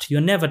trapped.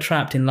 You're never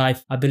trapped in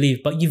life, I believe,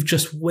 but you've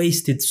just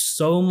wasted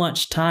so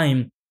much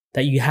time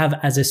that you have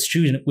as a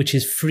student, which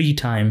is free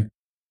time.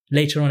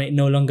 Later on, it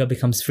no longer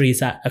becomes free.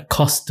 It's at a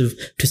cost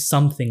to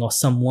something or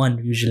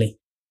someone, usually.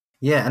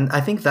 Yeah, and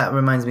I think that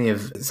reminds me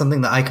of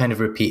something that I kind of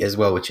repeat as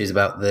well, which is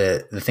about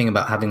the thing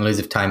about having loads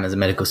of time as a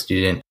medical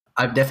student.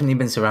 I've definitely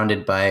been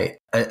surrounded by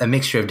a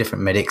mixture of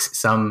different medics,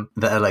 some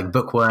that are like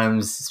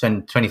bookworms,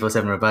 spend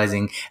 24/7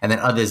 revising, and then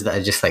others that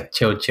are just like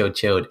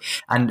chilled.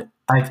 And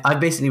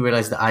I've basically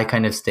realized that I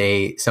kind of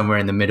stay somewhere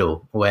in the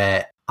middle,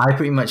 where I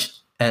pretty much,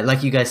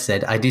 like you guys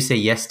said, I do say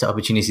yes to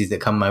opportunities that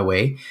come my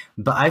way.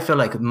 But I feel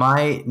like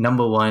my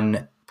number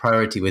one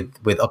priority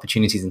with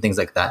opportunities and things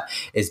like that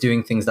is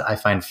doing things that I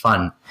find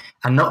fun.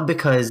 And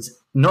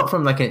not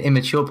from like an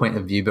immature point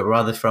of view, but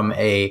rather from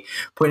a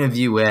point of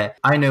view where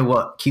I know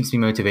what keeps me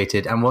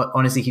motivated. And what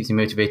honestly keeps me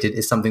motivated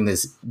is something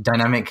that's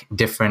dynamic,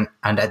 different,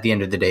 and at the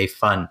end of the day,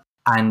 fun.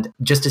 And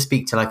just to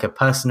speak to like a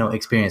personal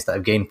experience that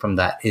I've gained from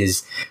that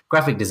is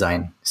graphic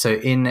design. So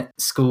in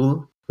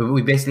school,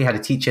 we basically had a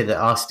teacher that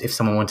asked if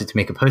someone wanted to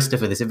make a poster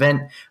for this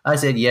event. I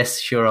said, yes,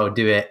 sure, I'll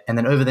do it. And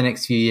then over the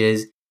next few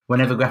years,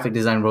 whenever graphic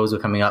design roles were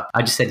coming up,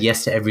 I just said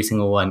yes to every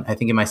single one. I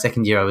think in my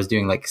second year, I was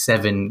doing like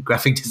 7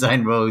 graphic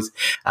design roles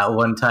at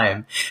one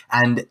time.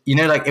 And,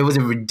 like it was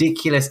a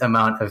ridiculous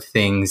amount of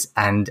things.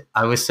 And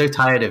I was so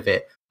tired of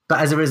it. But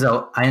as a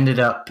result, I ended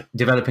up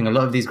developing a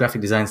lot of these graphic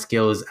design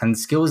skills, and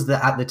skills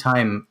that at the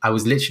time I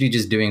was literally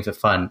just doing for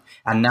fun.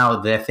 And now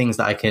they're things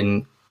that I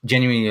can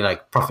genuinely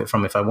like profit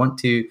from if I want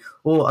to,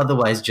 or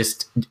otherwise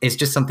it's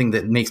just something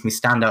that makes me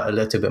stand out a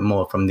little bit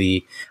more from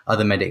the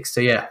other medics.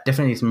 So yeah,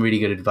 definitely some really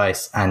good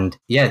advice. And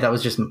yeah, that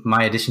was just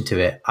my addition to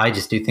it. I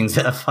just do things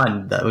that are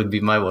fun. That would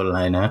be my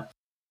one-liner.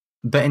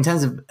 But in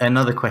terms of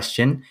another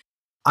question,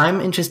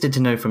 I'm interested to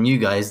know from you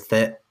guys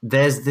that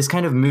there's this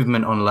kind of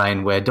movement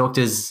online where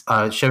doctors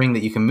are showing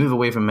that you can move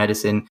away from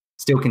medicine,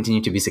 still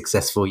continue to be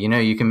successful.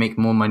 You can make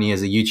more money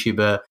as a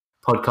YouTuber,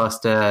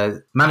 podcaster,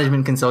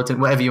 management consultant,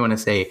 whatever you want to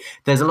say.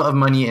 There's a lot of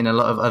money in a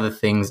lot of other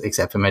things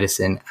except for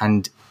medicine,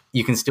 and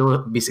you can still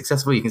be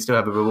successful. You can still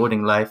have a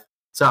rewarding life.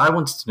 So I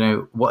wanted to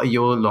know, what are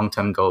your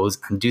long-term goals,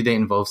 and do they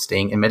involve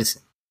staying in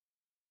medicine?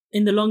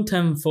 In the long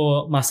term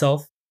for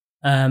myself,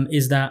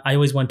 is that I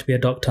always want to be a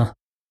doctor.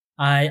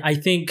 I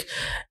think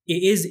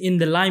it is in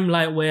the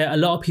limelight where a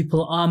lot of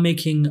people are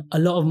making a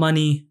lot of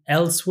money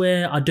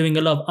elsewhere, are doing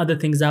a lot of other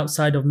things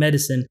outside of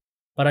medicine.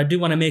 But I do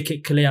want to make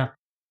it clear,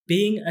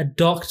 being a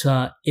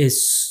doctor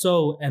is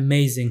so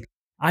amazing.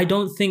 I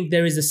don't think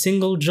there is a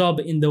single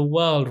job in the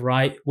world,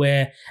 right,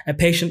 where a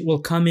patient will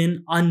come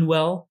in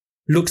unwell,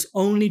 looks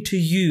only to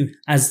you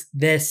as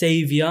their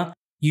savior.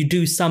 You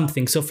do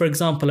something. So for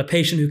example, a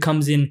patient who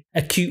comes in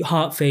acute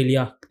heart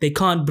failure, they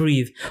can't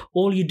breathe.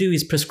 All you do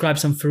is prescribe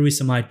some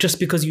furosemide just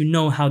because you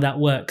know how that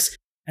works.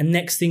 And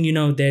next thing you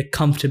know, they're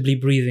comfortably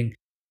breathing.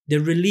 The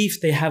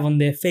relief they have on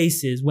their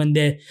faces when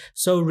they're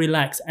so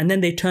relaxed. And then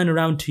they turn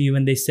around to you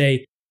and they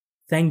say,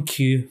 thank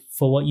you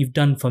for what you've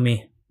done for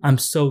me. I'm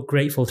so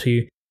grateful to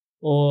you.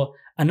 Or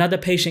another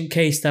patient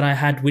case that I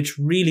had, which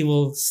really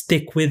will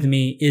stick with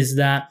me, is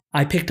that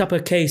I picked up a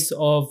case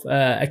of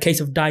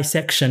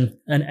dissection,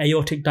 an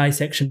aortic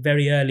dissection,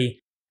 very early.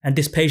 And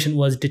this patient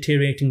was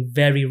deteriorating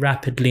very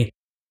rapidly.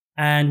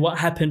 And what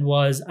happened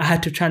was I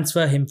had to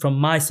transfer him from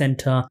my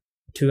center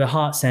to a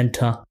heart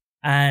center.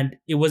 And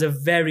it was a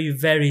very,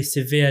 very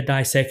severe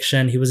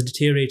dissection. He was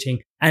deteriorating.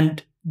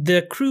 And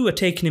the crew were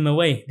taking him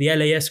away, the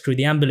LAS crew,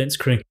 the ambulance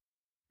crew.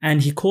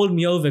 And he called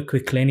me over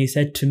quickly and he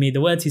said to me,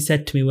 the words he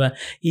said to me were,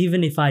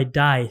 "Even if I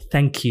die,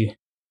 thank you.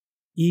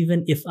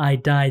 Even if I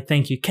die,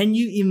 thank you." Can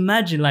you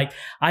imagine? Like,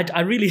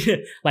 I really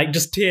like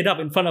just teared up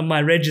in front of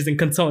my regs and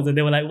consultants, and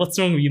they were like, "What's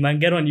wrong with you, man?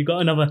 Get on. You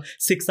got another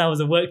 6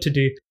 hours of work to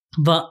do."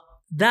 But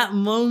that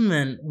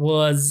moment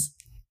was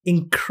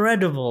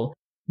incredible.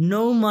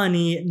 No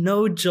money,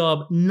 no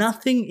job,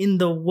 nothing in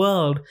the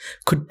world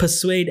could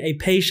persuade a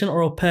patient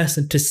or a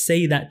person to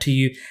say that to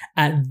you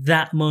at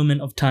that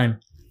moment of time,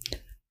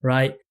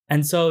 right?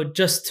 And so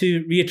just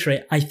to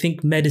reiterate, I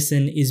think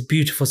medicine is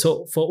beautiful.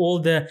 So for all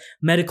the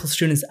medical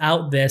students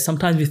out there,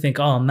 sometimes we think,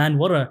 oh man,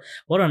 what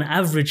an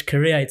average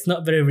career. It's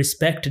not very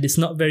respected. It's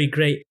not very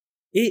great.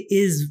 It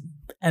is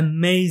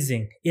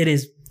amazing. It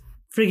is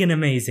friggin'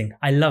 amazing.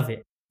 I love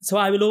it. So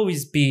I will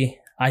always be,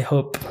 I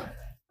hope,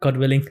 God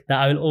willing, that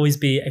I will always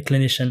be a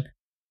clinician.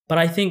 But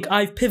I think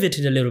I've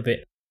pivoted a little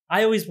bit.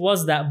 I always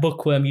was that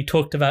bookworm you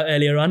talked about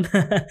earlier on.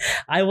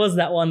 I was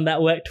that one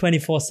that worked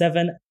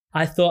 24/7.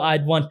 I thought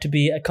I'd want to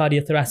be a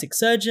cardiothoracic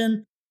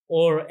surgeon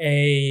or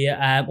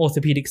a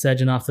orthopedic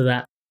surgeon after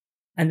that.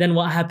 And then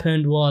what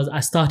happened was I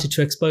started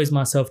to expose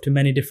myself to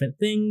many different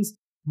things.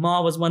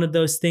 MAR was one of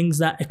those things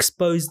that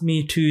exposed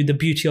me to the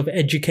beauty of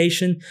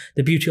education,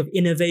 the beauty of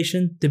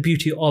innovation, the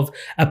beauty of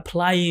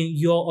applying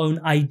your own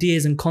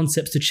ideas and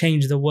concepts to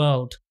change the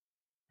world.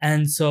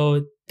 And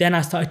so then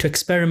I started to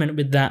experiment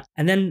with that.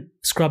 And then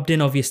Scrubbed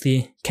In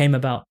obviously came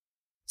about.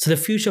 So the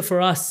future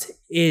for us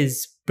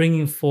is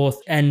bringing forth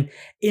an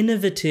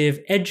innovative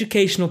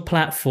educational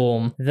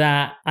platform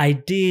that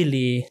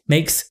ideally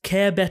makes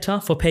care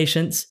better for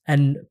patients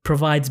and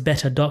provides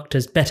better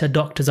doctors. Better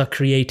doctors are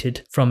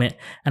created from it.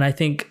 And I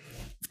think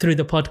through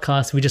the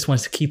podcast, we just want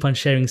to keep on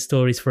sharing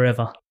stories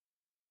forever.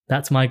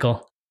 That's my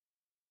goal.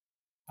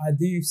 I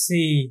do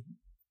see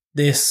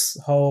this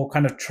whole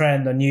kind of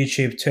trend on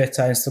YouTube,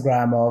 Twitter,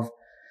 Instagram of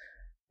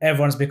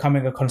everyone's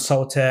becoming a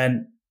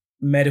consultant,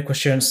 medical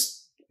students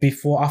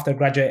after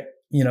graduate,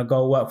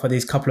 go work for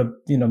these couple of,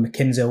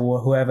 McKinsey or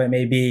whoever it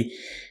may be,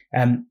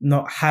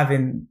 not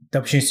having the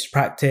opportunity to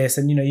practice.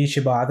 And,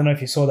 YouTuber, I don't know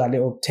if you saw that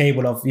little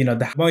table of,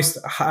 the most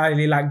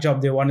highly liked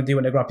job they want to do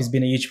when they grow up is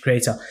being a YouTube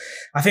creator.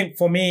 I think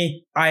for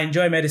me, I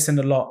enjoy medicine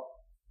a lot.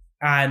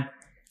 And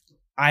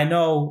I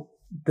know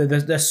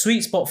the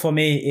sweet spot for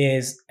me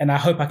is, and I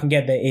hope I can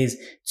get there, is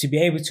to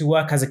be able to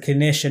work as a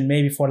clinician,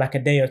 maybe for like a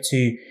day or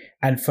two,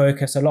 and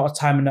focus a lot of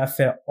time and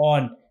effort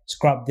on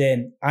Scrubbed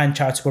In and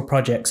charitable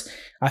projects.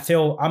 I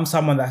feel I'm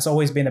someone that's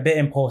always been a bit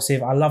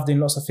impulsive. I love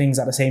doing lots of things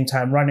at the same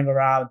time, running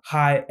around,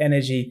 high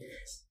energy.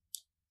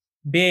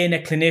 Being a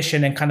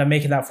clinician and kind of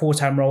making that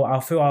full-time role, I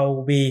feel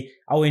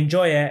I will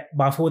enjoy it,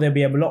 but I feel there'll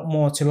be a lot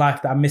more to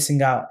life that I'm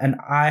missing out. And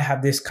I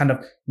have this kind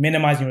of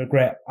minimizing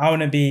regret. I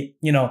want to be,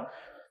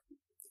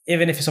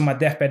 even if it's on my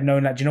deathbed,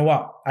 knowing that, you know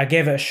what, I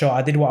gave it a shot,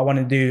 I did what I want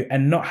to do,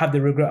 and not have the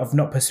regret of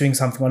not pursuing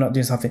something or not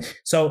doing something.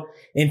 So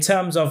in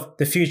terms of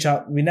the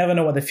future, we never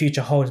know what the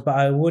future holds, but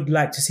I would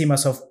like to see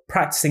myself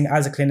practicing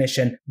as a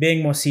clinician,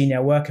 being more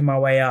senior, working my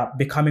way up,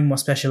 becoming more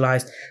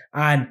specialized,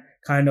 and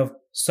kind of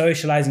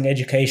socializing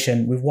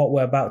education with what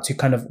we're about to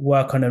kind of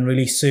work on and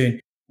release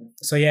soon.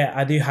 So yeah,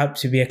 I do hope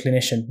to be a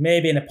clinician,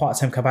 maybe in a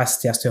part-time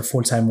capacity as to a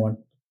full-time one.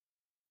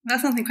 That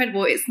sounds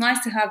incredible. It's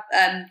nice to have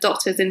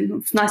doctors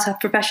and it's nice to have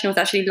professionals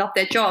actually love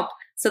their job.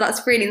 So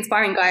that's really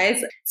inspiring,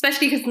 guys,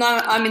 especially because now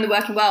I'm in the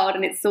working world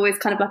and it's always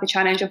kind of like a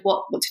challenge of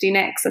what to do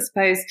next, I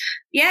suppose.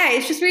 Yeah,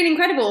 it's just really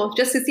incredible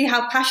just to see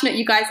how passionate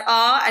you guys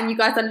are and you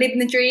guys are living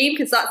the dream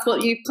because that's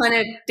what you kind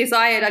of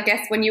desired, I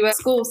guess, when you were at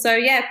school. So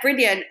yeah,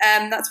 brilliant.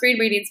 That's really,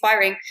 really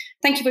inspiring.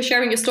 Thank you for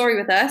sharing your story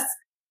with us.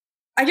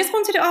 I just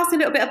wanted to ask a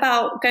little bit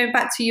about going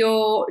back to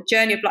your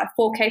journey of like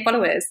 4K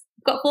followers.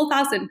 You've got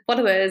 4,000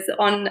 followers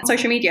on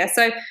social media.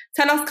 So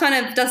tell us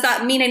kind of, does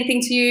that mean anything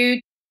to you?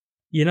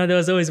 There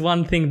was always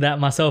one thing that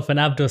myself and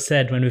Abdul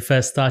said when we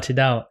first started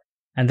out,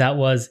 and that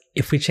was,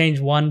 if we change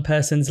one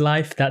person's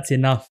life, that's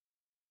enough.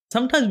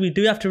 Sometimes we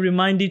do have to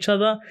remind each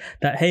other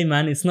that, hey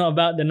man, it's not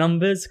about the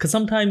numbers, because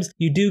sometimes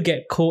you do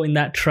get caught in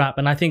that trap.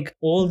 And I think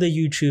all the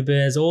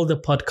YouTubers, all the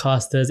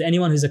podcasters,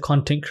 anyone who's a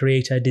content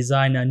creator,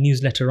 designer,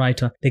 newsletter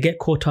writer, they get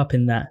caught up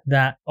in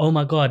that, oh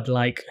my God,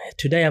 like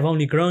today I've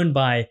only grown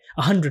by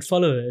 100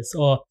 followers.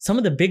 Or some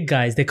of the big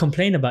guys, they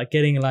complain about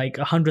getting like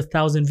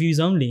 100,000 views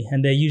only,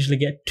 and they usually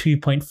get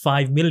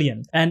 2.5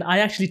 million. And I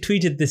actually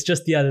tweeted this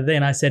just the other day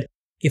and I said,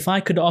 if I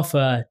could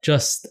offer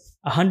just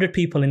 100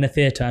 people in a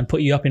theater and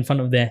put you up in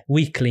front of there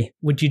weekly,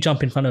 would you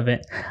jump in front of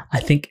it?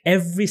 I think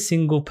every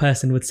single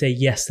person would say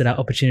yes to that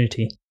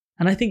opportunity.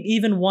 And I think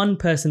even one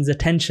person's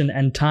attention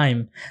and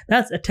time,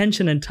 that's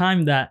attention and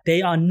time that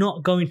they are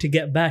not going to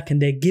get back, and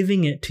they're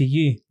giving it to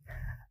you,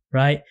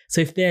 right?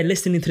 So if they're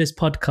listening to this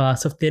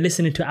podcast, if they're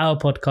listening to our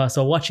podcast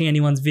or watching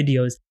anyone's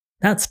videos,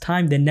 that's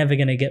time they're never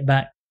going to get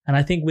back. And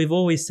I think we've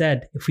always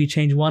said, if we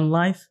change one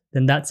life,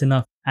 then that's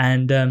enough.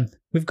 And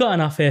we've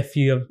gotten our fair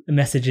few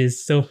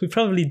messages, so we've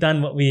probably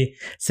done what we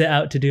set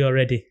out to do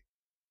already.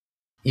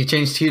 You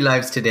changed 2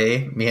 lives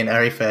today. Me and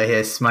Arifa are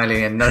here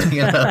smiling and nodding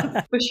along.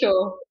 For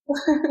sure.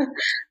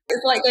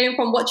 It's like going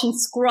from watching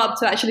Scrub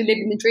to actually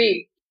living the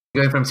dream.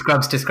 Going from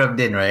Scrubs to Scrubbed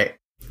In, right?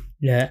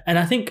 Yeah, and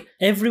I think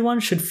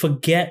everyone should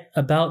forget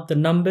about the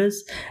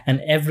numbers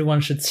and everyone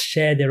should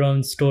share their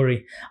own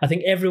story. I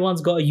think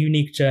everyone's got a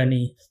unique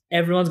journey.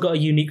 Everyone's got a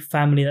unique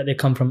family that they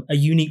come from, a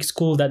unique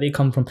school that they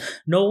come from.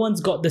 No one's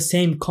got the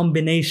same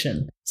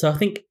combination. So I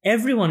think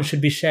everyone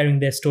should be sharing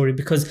their story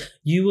because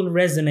you will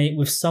resonate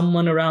with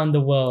someone around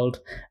the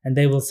world and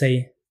they will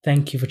say,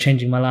 thank you for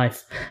changing my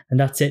life. And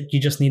that's it. You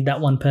just need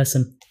that one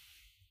person.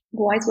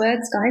 Wise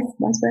words, guys.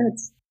 Wise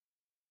words.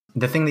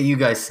 The thing that you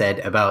guys said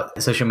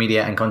about social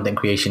media and content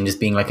creation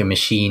just being like a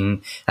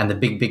machine and the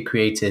big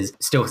creators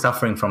still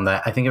suffering from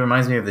that, I think it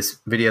reminds me of this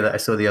video that I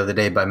saw the other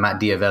day by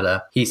Matt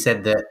Diavella. He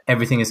said that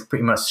everything is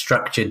pretty much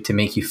structured to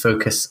make you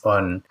focus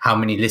on how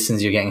many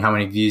listens you're getting, how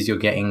many views you're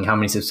getting, how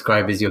many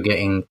subscribers you're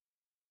getting.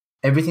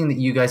 Everything that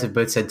you guys have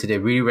both said today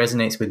really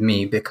resonates with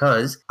me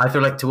because I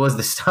feel like towards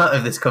the start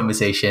of this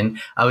conversation,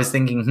 I was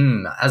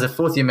thinking, as a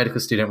 4th-year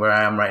medical student where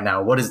I am right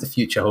now, what does the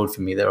future hold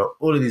for me? There are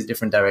all of these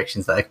different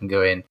directions that I can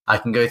go in. I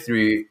can go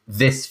through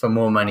this for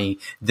more money,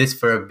 this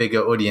for a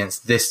bigger audience,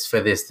 this for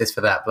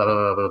that, blah, blah,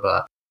 blah, blah,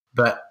 blah.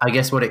 But I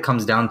guess what it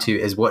comes down to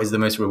is what is the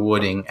most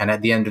rewarding. And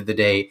at the end of the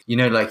day,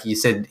 like you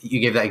said,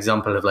 you gave that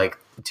example of like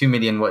 2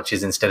 million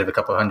watches instead of a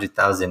couple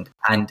 100,000.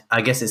 And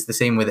I guess it's the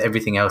same with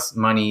everything else,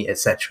 money,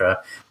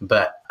 etc.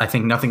 But I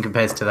think nothing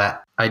compares to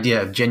that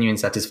idea of genuine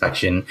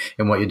satisfaction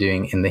in what you're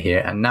doing in the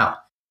here and now.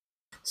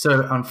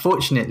 So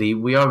unfortunately,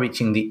 we are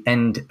reaching the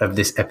end of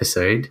this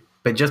episode.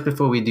 But just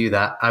before we do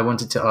that, I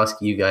wanted to ask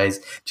you guys,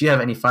 do you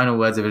have any final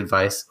words of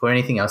advice or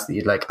anything else that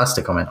you'd like us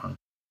to comment on?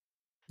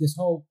 This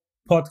whole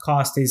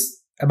podcast is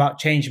about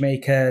change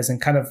makers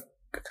and kind of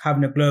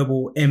having a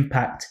global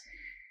impact.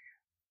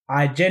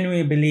 I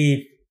genuinely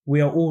believe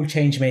we are all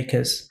change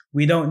makers.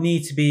 We don't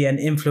need to be an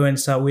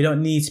influencer. We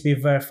don't need to be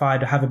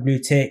verified or have a blue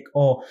tick,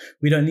 or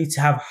we don't need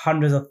to have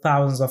hundreds of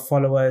thousands of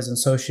followers on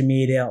social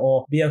media,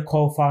 or be a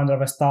co-founder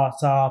of a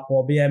startup,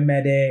 or be a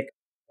medic,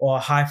 or a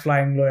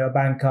high-flying lawyer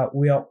banker.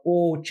 We are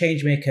all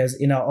change makers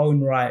in our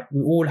own right.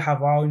 We all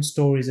have our own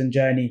stories and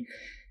journey.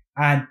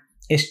 And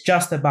it's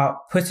just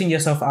about putting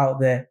yourself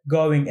out there,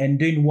 going and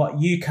doing what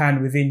you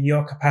can within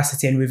your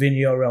capacity and within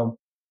your realm.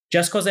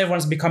 Just because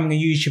everyone's becoming a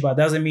YouTuber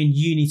doesn't mean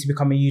you need to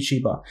become a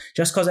YouTuber.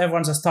 Just because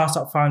everyone's a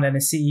startup founder and a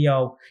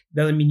CEO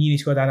doesn't mean you need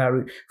to go down that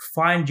route.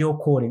 Find your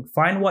calling.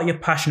 Find what you're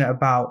passionate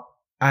about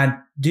and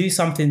do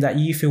something that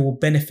you feel will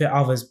benefit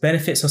others,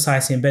 benefit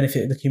society and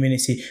benefit the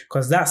community.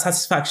 Because that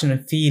satisfaction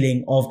and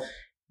feeling of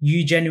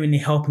you genuinely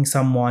helping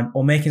someone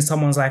or making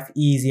someone's life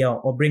easier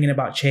or bringing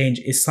about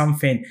change is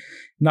something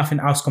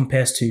nothing else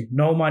compares to.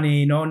 No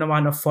money, no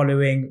amount of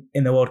following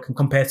in the world can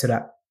compare to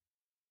that.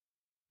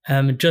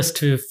 Just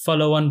to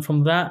follow on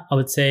from that, I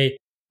would say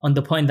on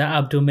the point that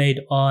Abdul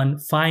made on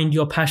find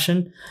your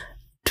passion,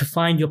 to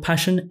find your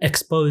passion,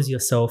 expose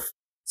yourself.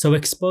 So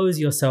expose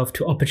yourself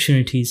to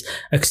opportunities,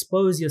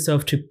 expose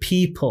yourself to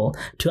people,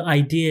 to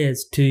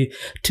ideas, to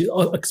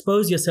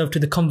expose yourself to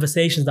the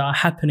conversations that are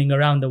happening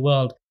around the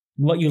world.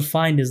 And what you'll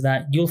find is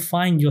that you'll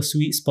find your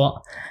sweet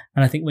spot.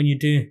 And I think when you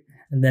do,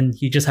 and then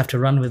you just have to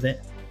run with it.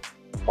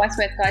 Wise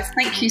words, guys.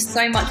 Thank you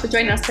so much for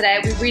joining us today.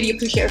 We really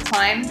appreciate your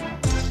time.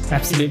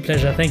 Absolute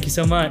pleasure. Thank you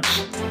so much.